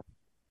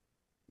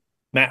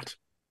 Matt.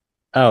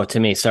 Oh, to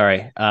me,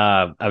 sorry.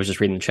 I was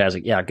just reading the chat. I was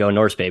like, go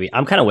Norse, baby.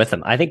 I'm kind of with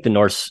them. I think the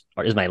Norse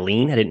is my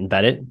lean. I didn't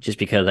bet it just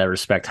because I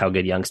respect how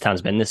good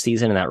Youngstown's been this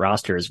season, and that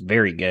roster is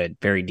very good,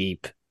 very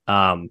deep.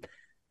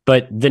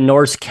 But the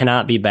Norse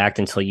cannot be backed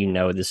until you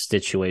know the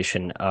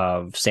situation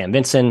of Sam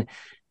Vincent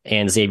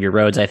and Xavier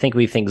Rhodes. I think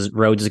we think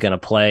Rhodes is going to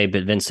play,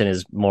 but Vincent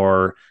is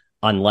more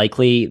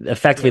unlikely.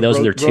 Effectively, those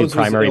are their two Rhodes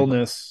primary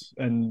illness,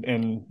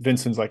 and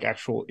Vincent's like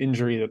actual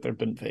injury that they've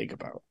been vague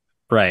about.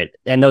 Right,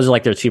 and those are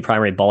like their two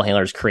primary ball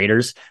handlers,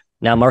 creators.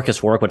 Now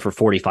Marcus Warwick went for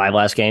 45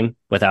 last game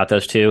without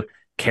those two.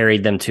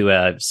 Carried them to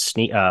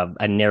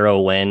a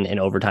narrow win in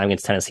overtime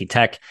against Tennessee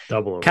Tech.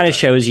 Kind of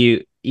shows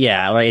you,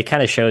 it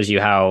kind of shows you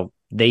how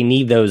they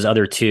need those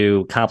other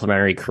two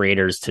complementary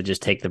creators to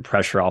just take the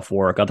pressure off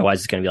Warwick. Otherwise,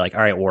 it's going to be like,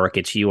 all right, Warwick,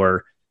 it's you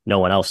or no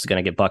one else is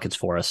going to get buckets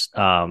for us.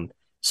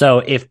 So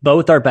if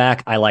both are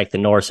back, I like the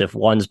Norse. If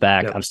one's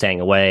back, I'm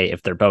staying away.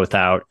 If they're both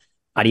out,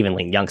 I'd even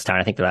lean Youngstown.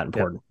 I think they're that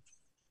important.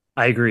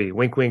 I agree.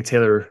 Wink, wink,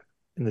 Taylor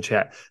in the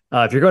chat.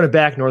 If you're going to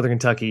back Northern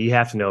Kentucky, you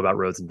have to know about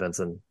Rhodes and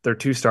Vincent. They're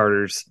two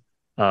starters.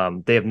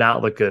 They have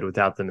not looked good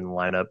without them in the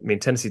lineup. I mean,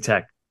 Tennessee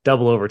Tech,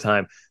 double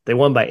overtime. They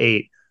won by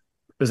 8. It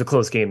was a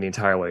close game the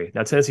entire way.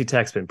 Now, Tennessee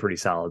Tech's been pretty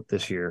solid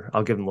this year.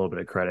 I'll give them a little bit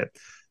of credit.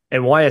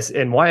 And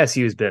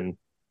YSU has been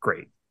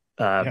great.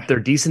 They're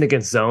decent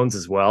against zones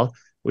as well,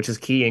 which is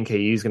key.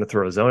 NKU is going to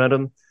throw a zone at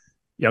them.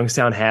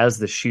 Youngstown has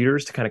the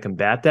shooters to kind of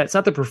combat that. It's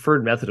not the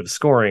preferred method of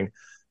scoring,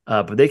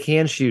 but they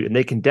can shoot and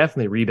they can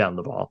definitely rebound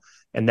the ball.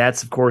 And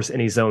that's, of course,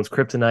 any zone's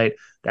kryptonite.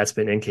 That's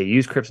been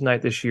NKU's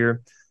kryptonite this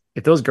year.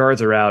 If those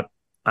guards are out,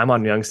 I'm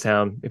on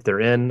Youngstown. If they're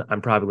in,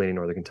 I'm probably leaning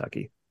Northern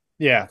Kentucky.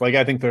 Yeah, like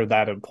I think they're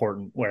that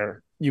important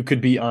where you could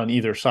be on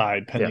either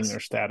side pending their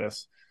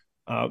status.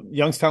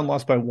 Youngstown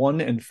lost by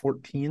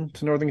 1-14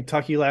 to Northern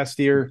Kentucky last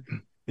year.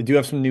 They do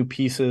have some new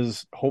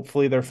pieces.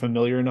 Hopefully they're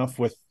familiar enough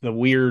with the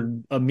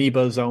weird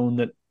amoeba zone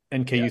that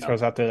NKU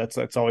throws out there.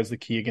 That's always the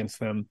key against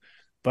them.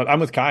 But I'm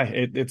with Kai.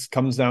 It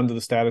comes down to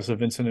the status of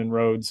Vincent and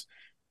Rhodes.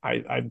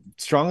 I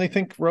strongly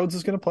think Rhodes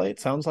is going to play. It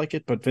sounds like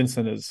it, but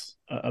Vincent is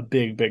a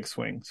big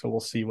swing. So we'll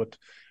see what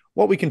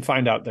we can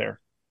find out there.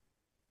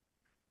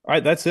 All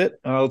right, that's it.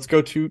 Let's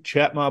go to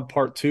Chat Mob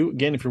Part 2.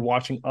 Again, if you're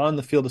watching on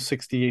the Field of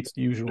 68's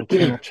usual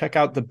channel, check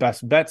out the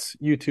Best Bets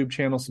YouTube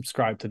channel.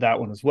 Subscribe to that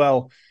one as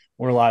well.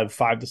 We're live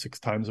 5 to 6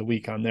 times a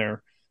week on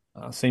there.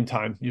 Same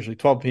time, usually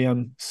 12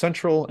 p.m.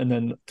 Central and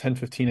then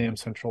 10:15 a.m.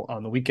 Central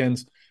on the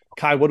weekends.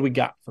 Kai, what do we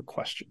got for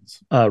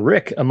questions?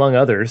 Rick, among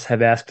others,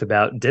 have asked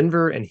about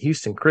Denver and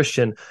Houston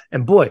Christian.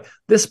 And boy,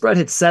 this spread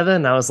hit 7.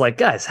 And I was like,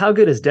 guys, how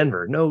good is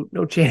Denver?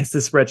 No chance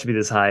this spread should be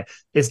this high.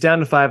 It's down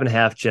to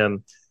 5.5,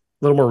 Jim.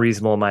 A little more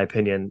reasonable, in my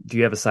opinion. Do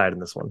you have a side in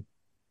this one?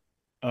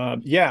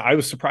 Yeah, I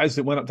was surprised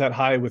it went up that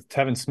high with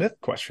Tevin Smith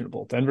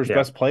questionable. Denver's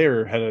best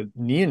player had a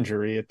knee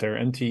injury at their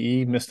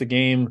MTE, missed a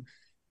game.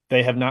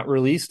 They have not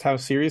released how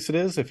serious it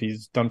is, if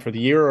he's done for the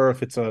year or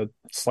if it's a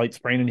slight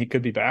sprain and he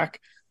could be back.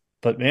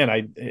 But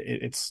man,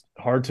 it's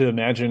hard to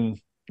imagine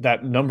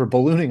that number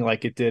ballooning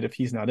like it did if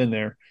he's not in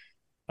there.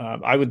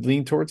 I would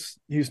lean towards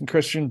Houston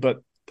Christian, but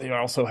they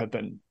also have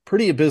been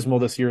pretty abysmal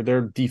this year.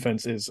 Their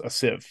defense is a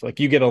sieve. Like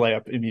you get a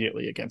layup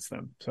immediately against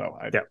them. So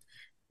I'm a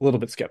little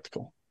bit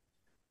skeptical.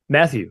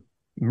 Matthew,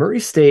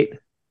 Murray State,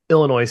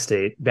 Illinois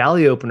State,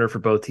 Valley opener for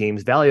both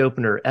teams, Valley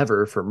opener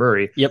ever for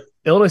Murray. Yep.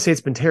 Illinois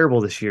State's been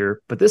terrible this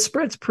year, but this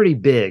spread's pretty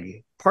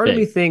big. Part of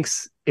me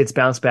thinks it's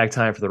bounce back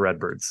time for the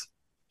Redbirds.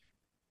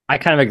 I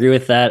kind of agree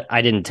with that.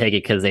 I didn't take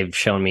it because they've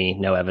shown me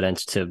no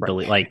evidence to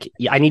believe. Like,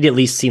 I need to at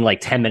least see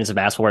like 10 minutes of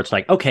basketball where it's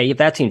like, okay, if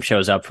that team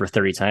shows up for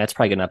 30 times, that's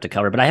probably good enough to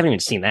cover. But I haven't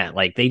even seen that.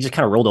 Like, they just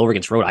kind of rolled over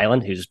against Rhode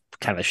Island, who's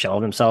kind of a shell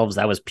of themselves.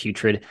 That was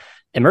putrid.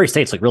 And Murray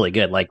State's like really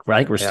good. Like, I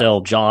think we're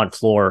still jaw on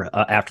floor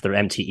after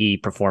their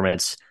MTE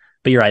performance.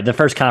 But you're right. The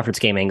first conference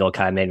game angle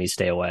kind of made me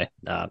stay away.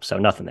 So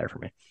nothing there for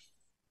me.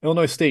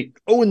 Illinois State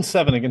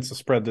 0-7 against the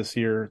spread this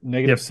year,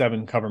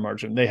 -7 cover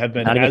margin. They have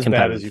been as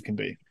bad as you can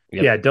be.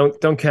 Yep. Yeah,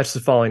 don't catch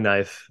the falling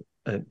knife.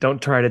 Don't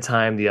try to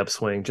time the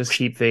upswing. Just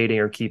keep fading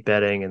or keep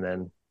betting and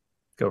then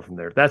go from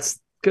there.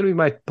 That's going to be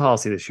my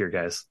policy this year,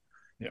 guys.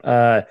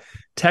 Yep.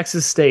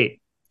 Texas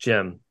State,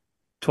 Jim,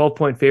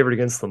 12-point favorite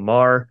against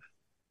Lamar.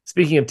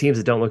 Speaking of teams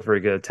that don't look very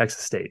good,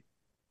 Texas State.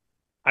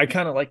 I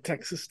kind of like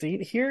Texas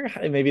State here.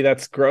 Maybe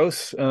that's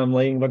gross,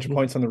 laying a bunch of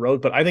points on the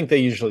road, but I think they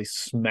usually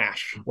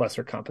smash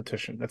lesser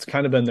competition. That's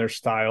kind of been their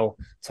style.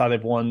 It's how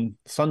they've won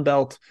Sun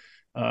Belt.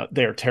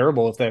 They're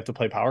terrible if they have to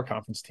play power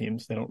conference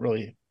teams. They don't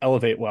really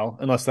elevate well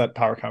unless that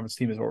power conference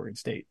team is Oregon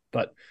State,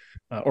 but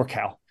or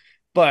Cal.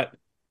 But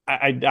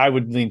I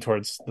would lean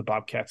towards the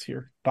Bobcats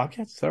here.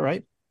 Bobcats, is that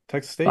right?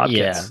 Texas State? Bobcats.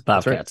 Yeah,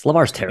 Bobcats. Right.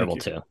 Lamar's terrible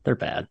too. They're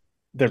bad.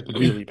 They're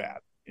really bad.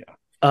 Yeah.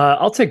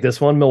 I'll take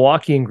this one,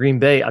 Milwaukee and Green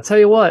Bay. I'll tell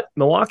you what,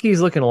 Milwaukee's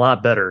looking a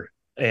lot better.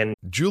 And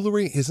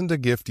jewelry isn't a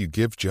gift you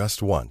give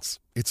just once.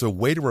 It's a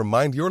way to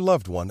remind your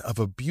loved one of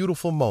a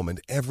beautiful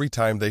moment every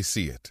time they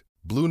see it.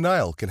 Blue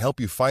Nile can help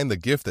you find the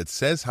gift that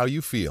says how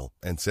you feel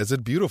and says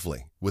it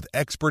beautifully, with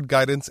expert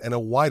guidance and a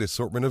wide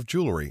assortment of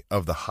jewelry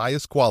of the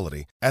highest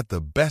quality at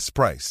the best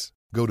price.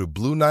 Go to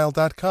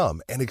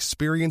BlueNile.com and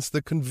experience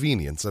the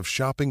convenience of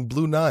shopping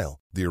Blue Nile,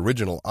 the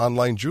original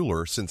online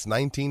jeweler since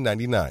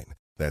 1999.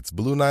 That's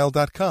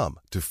BlueNile.com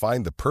to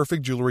find the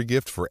perfect jewelry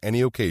gift for any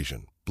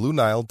occasion.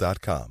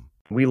 BlueNile.com.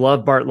 We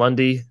love Bart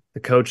Lundy, the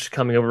coach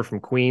coming over from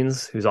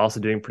Queens, who's also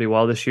doing pretty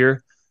well this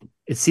year.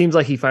 It seems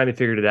like he finally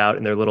figured it out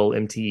in their little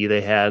MTE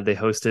they had. They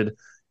hosted.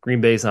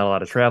 Green Bay's not a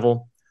lot of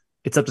travel.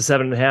 It's up to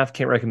 7.5.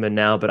 Can't recommend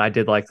now, but I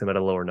did like them at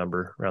a lower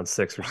number, around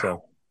 6 or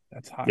so.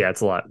 That's high. Yeah,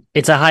 it's a lot.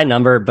 It's a high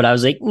number, but I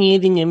was like, the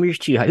number's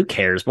too high. Who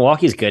cares?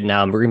 Milwaukee's good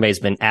now. Green Bay's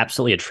been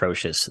absolutely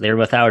atrocious. They're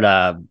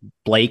without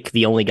Blake,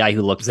 the only guy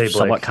who looked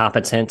somewhat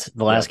competent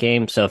the last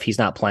game. So if he's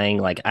not playing,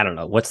 like, I don't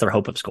know. What's their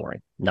hope of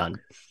scoring? None.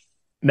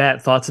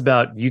 Matt, thoughts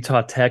about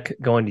Utah Tech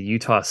going to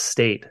Utah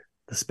State,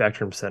 the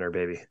Spectrum Center,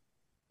 baby?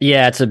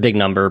 Yeah, it's a big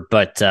number,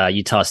 but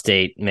Utah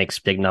State makes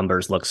big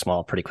numbers look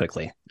small pretty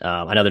quickly.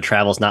 I know the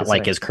travel's not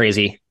as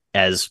crazy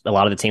as a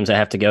lot of the teams that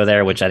have to go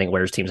there, which I think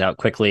wears teams out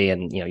quickly.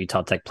 And,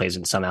 Utah Tech plays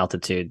in some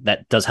altitude.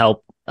 That does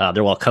help.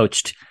 They're well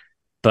coached,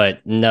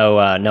 but no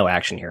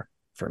action here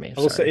for me. I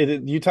will say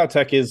Utah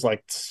Tech is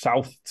like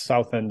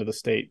south end of the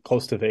state,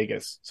 close to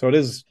Vegas. So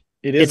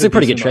it's a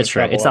pretty good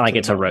stretch. It's not like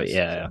it's a road.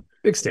 Yeah.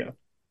 Big state. Yeah.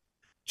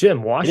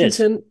 Jim,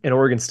 Washington and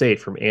Oregon State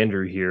from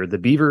Andrew here. The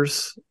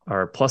Beavers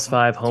are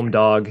 +5 home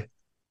dog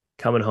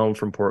coming home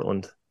from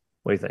Portland.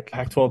 What do you think?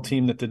 Pac-12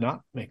 team that did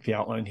not make the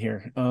outline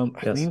here. I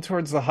lean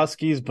towards the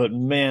Huskies, but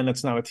man,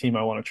 that's not a team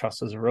I want to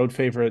trust as a road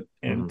favorite.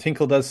 And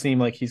Tinkle does seem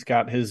like he's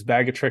got his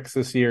bag of tricks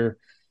this year.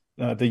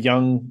 The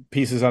young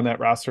pieces on that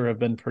roster have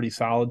been pretty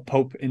solid.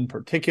 Pope in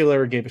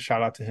particular, gave a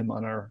shout out to him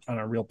on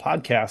our real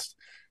podcast.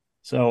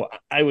 So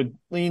I would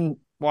lean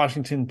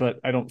Washington, but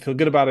I don't feel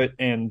good about it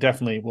and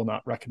definitely will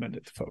not recommend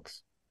it to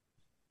folks.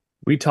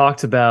 We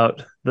talked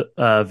about the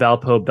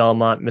Valpo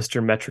Belmont,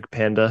 Mr. Metric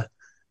Panda.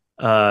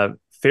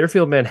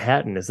 Fairfield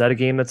Manhattan, is that a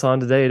game that's on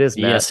today? It is,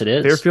 Matt. Yes, it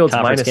is. Fairfield's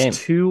Conference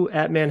 -2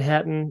 at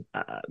Manhattan.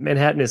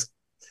 Manhattan is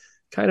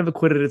kind of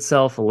acquitted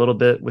itself a little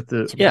bit with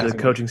the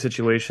coaching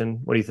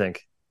situation. What do you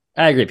think?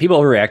 I agree. People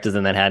overreact to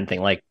the Manhattan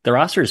thing. Like, the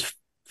roster is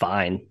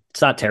fine.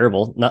 It's not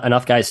terrible. Not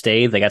enough guys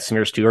stayed. They got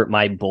Samir Stewart,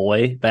 my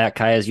boy, back,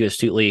 Kai, as you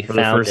astutely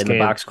found in the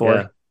box score.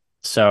 Yeah.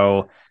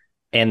 So,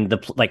 and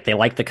they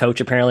like the coach.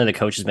 Apparently, the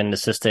coach has been an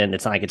assistant.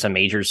 It's not like it's a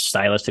major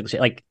stylistic.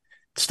 Like,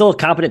 still a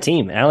competent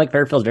team. And I think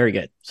Fairfield's very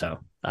good. So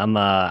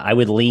I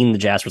would lean the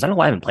Jaspers. I don't know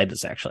why I haven't played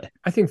this actually.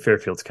 I think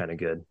Fairfield's kind of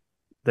good.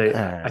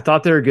 I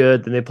thought they were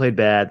good, then they played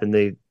bad, then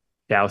they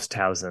doused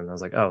Towson. I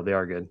was like, oh, they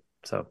are good.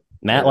 So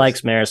Matt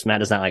likes Marist. Matt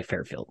does not like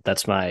Fairfield.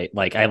 That's my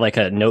I have like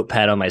a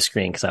notepad on my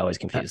screen because I always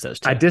confuse those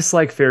two. I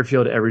dislike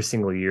Fairfield every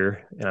single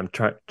year, and I'm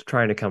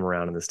trying to come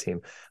around on this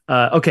team.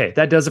 Okay,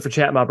 that does it for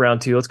Chat Mob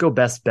Round 2. Let's go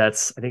best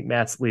bets. I think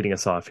Matt's leading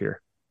us off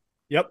here.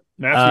 Yep,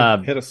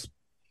 Matthew, hit us.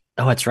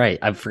 Oh, that's right.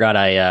 I forgot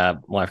I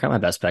forgot my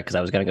best bet because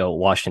I was going to go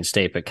Washington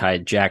State, but Kai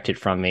jacked it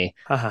from me.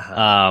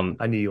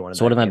 I knew you wanted.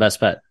 So what is my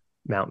best bet?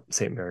 Mount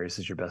St. Mary's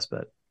is your best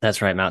bet.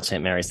 That's right, Mount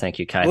St. Mary's. Thank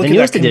you, Kai. Look the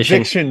newest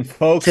addition,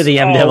 folks, to the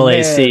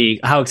MAAC.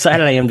 How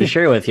excited I am to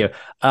share with you.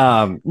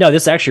 No,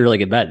 this is actually a really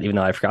good bet, even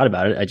though I forgot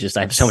about it.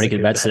 I have so many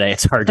good bets today.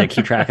 It's hard to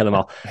keep track of them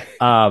all.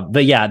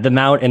 But yeah, the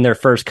Mount in their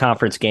first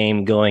conference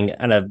game going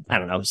on a, I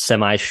don't know,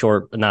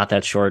 semi-short, not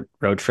that short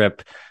road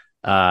trip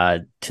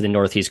to the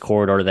Northeast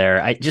corridor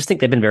there. I just think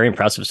they've been very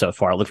impressive so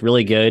far. Looked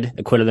really good,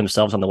 acquitted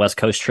themselves on the West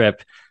Coast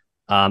trip.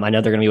 I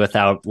know they're going to be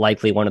without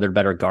likely one of their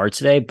better guards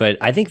today, but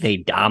I think they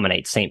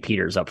dominate St.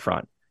 Peter's up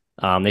front.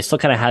 They still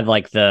kind of have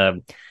like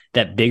that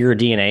bigger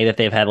DNA that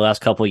they've had the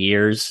last couple of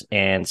years,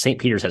 and St.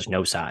 Peter's has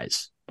no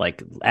size,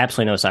 like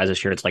absolutely no size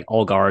this year. It's like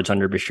all guards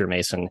under Bashir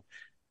Mason.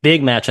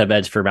 Big matchup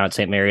edge for Mount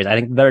St. Mary's. I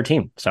think the better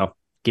team. So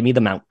give me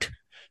the Mount.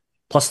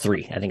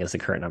 +3, I think is the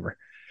current number.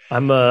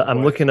 I'm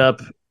looking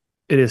up.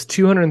 It is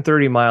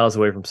 230 miles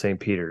away from St.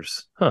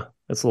 Peter's. Huh.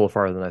 That's a little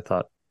farther than I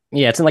thought.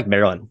 Yeah, it's in like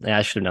Maryland. Yeah,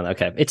 I should have known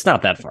that. Okay. It's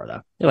not that far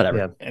though. Whatever.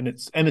 Yeah. And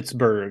it's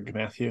Emmitsburg,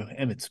 Matthew.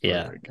 Emmitsburg.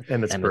 Yeah.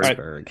 Emmitsburg.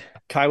 Right.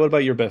 Kai, what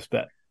about your best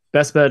bet?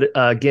 Best bet,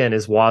 again,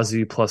 is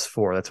Wazoo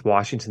 +4. That's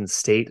Washington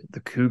State, the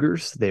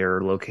Cougars. They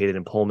are located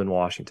in Pullman,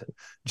 Washington.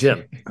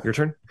 Jim, your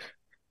turn.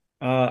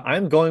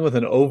 I'm going with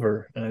an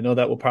over, and I know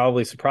that will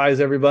probably surprise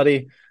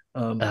everybody.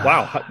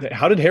 Wow.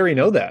 How did Harry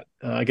know that?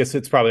 I guess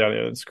it's probably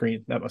on the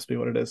screen. That must be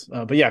what it is.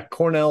 But yeah,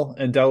 Cornell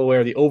and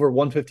Delaware, the over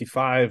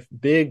 155,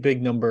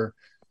 big number.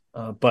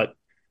 But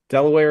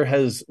Delaware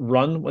has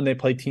run when they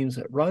play teams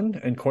that run,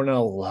 and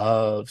Cornell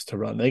loves to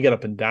run. They get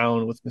up and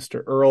down with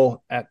Mr.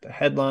 Earl at the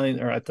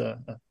headline or at the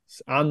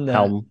on the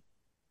helm.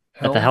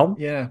 At the helm.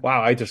 Yeah.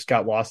 Wow. I just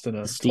got lost in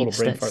a total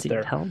brain fart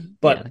there. Helm?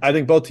 But yeah, I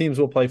think both teams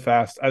will play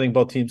fast. I think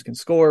both teams can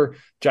score.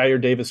 Jair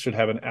Davis should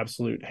have an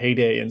absolute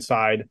heyday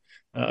inside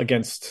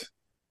against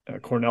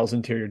Cornell's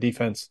interior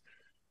defense.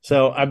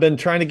 So I've been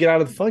trying to get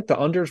out of the fight. The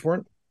unders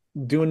weren't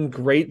doing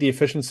great. The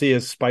efficiency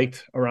has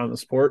spiked around the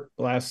sport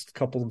the last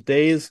couple of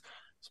days.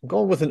 So I'm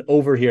going with an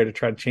over here to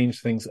try to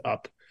change things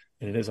up.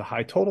 And it is a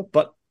high total,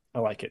 but I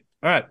like it.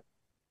 All right.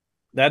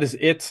 That is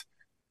it.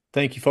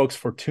 Thank you, folks,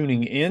 for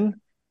tuning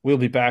in. We'll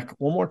be back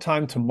one more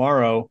time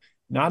tomorrow.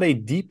 Not a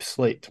deep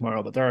slate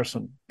tomorrow, but there are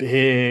some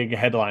big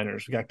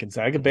headliners. We got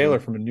Gonzaga Baylor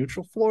from a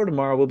neutral floor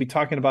tomorrow. We'll be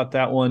talking about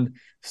that one.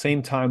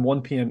 Same time,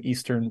 1 p.m.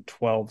 Eastern,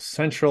 12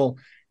 Central.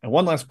 And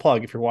one last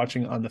plug, if you're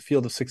watching on the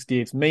Field of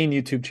 68's main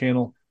YouTube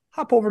channel,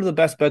 hop over to the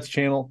Best Bets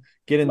channel,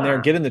 get in there,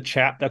 get in the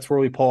chat. That's where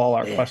we pull all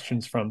our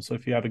questions from. So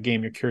if you have a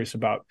game you're curious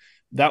about,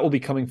 that will be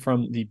coming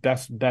from the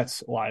Best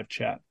Bets live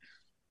chat.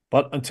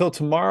 But until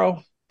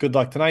tomorrow, good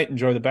luck tonight.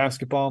 Enjoy the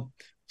basketball.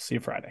 See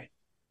you Friday.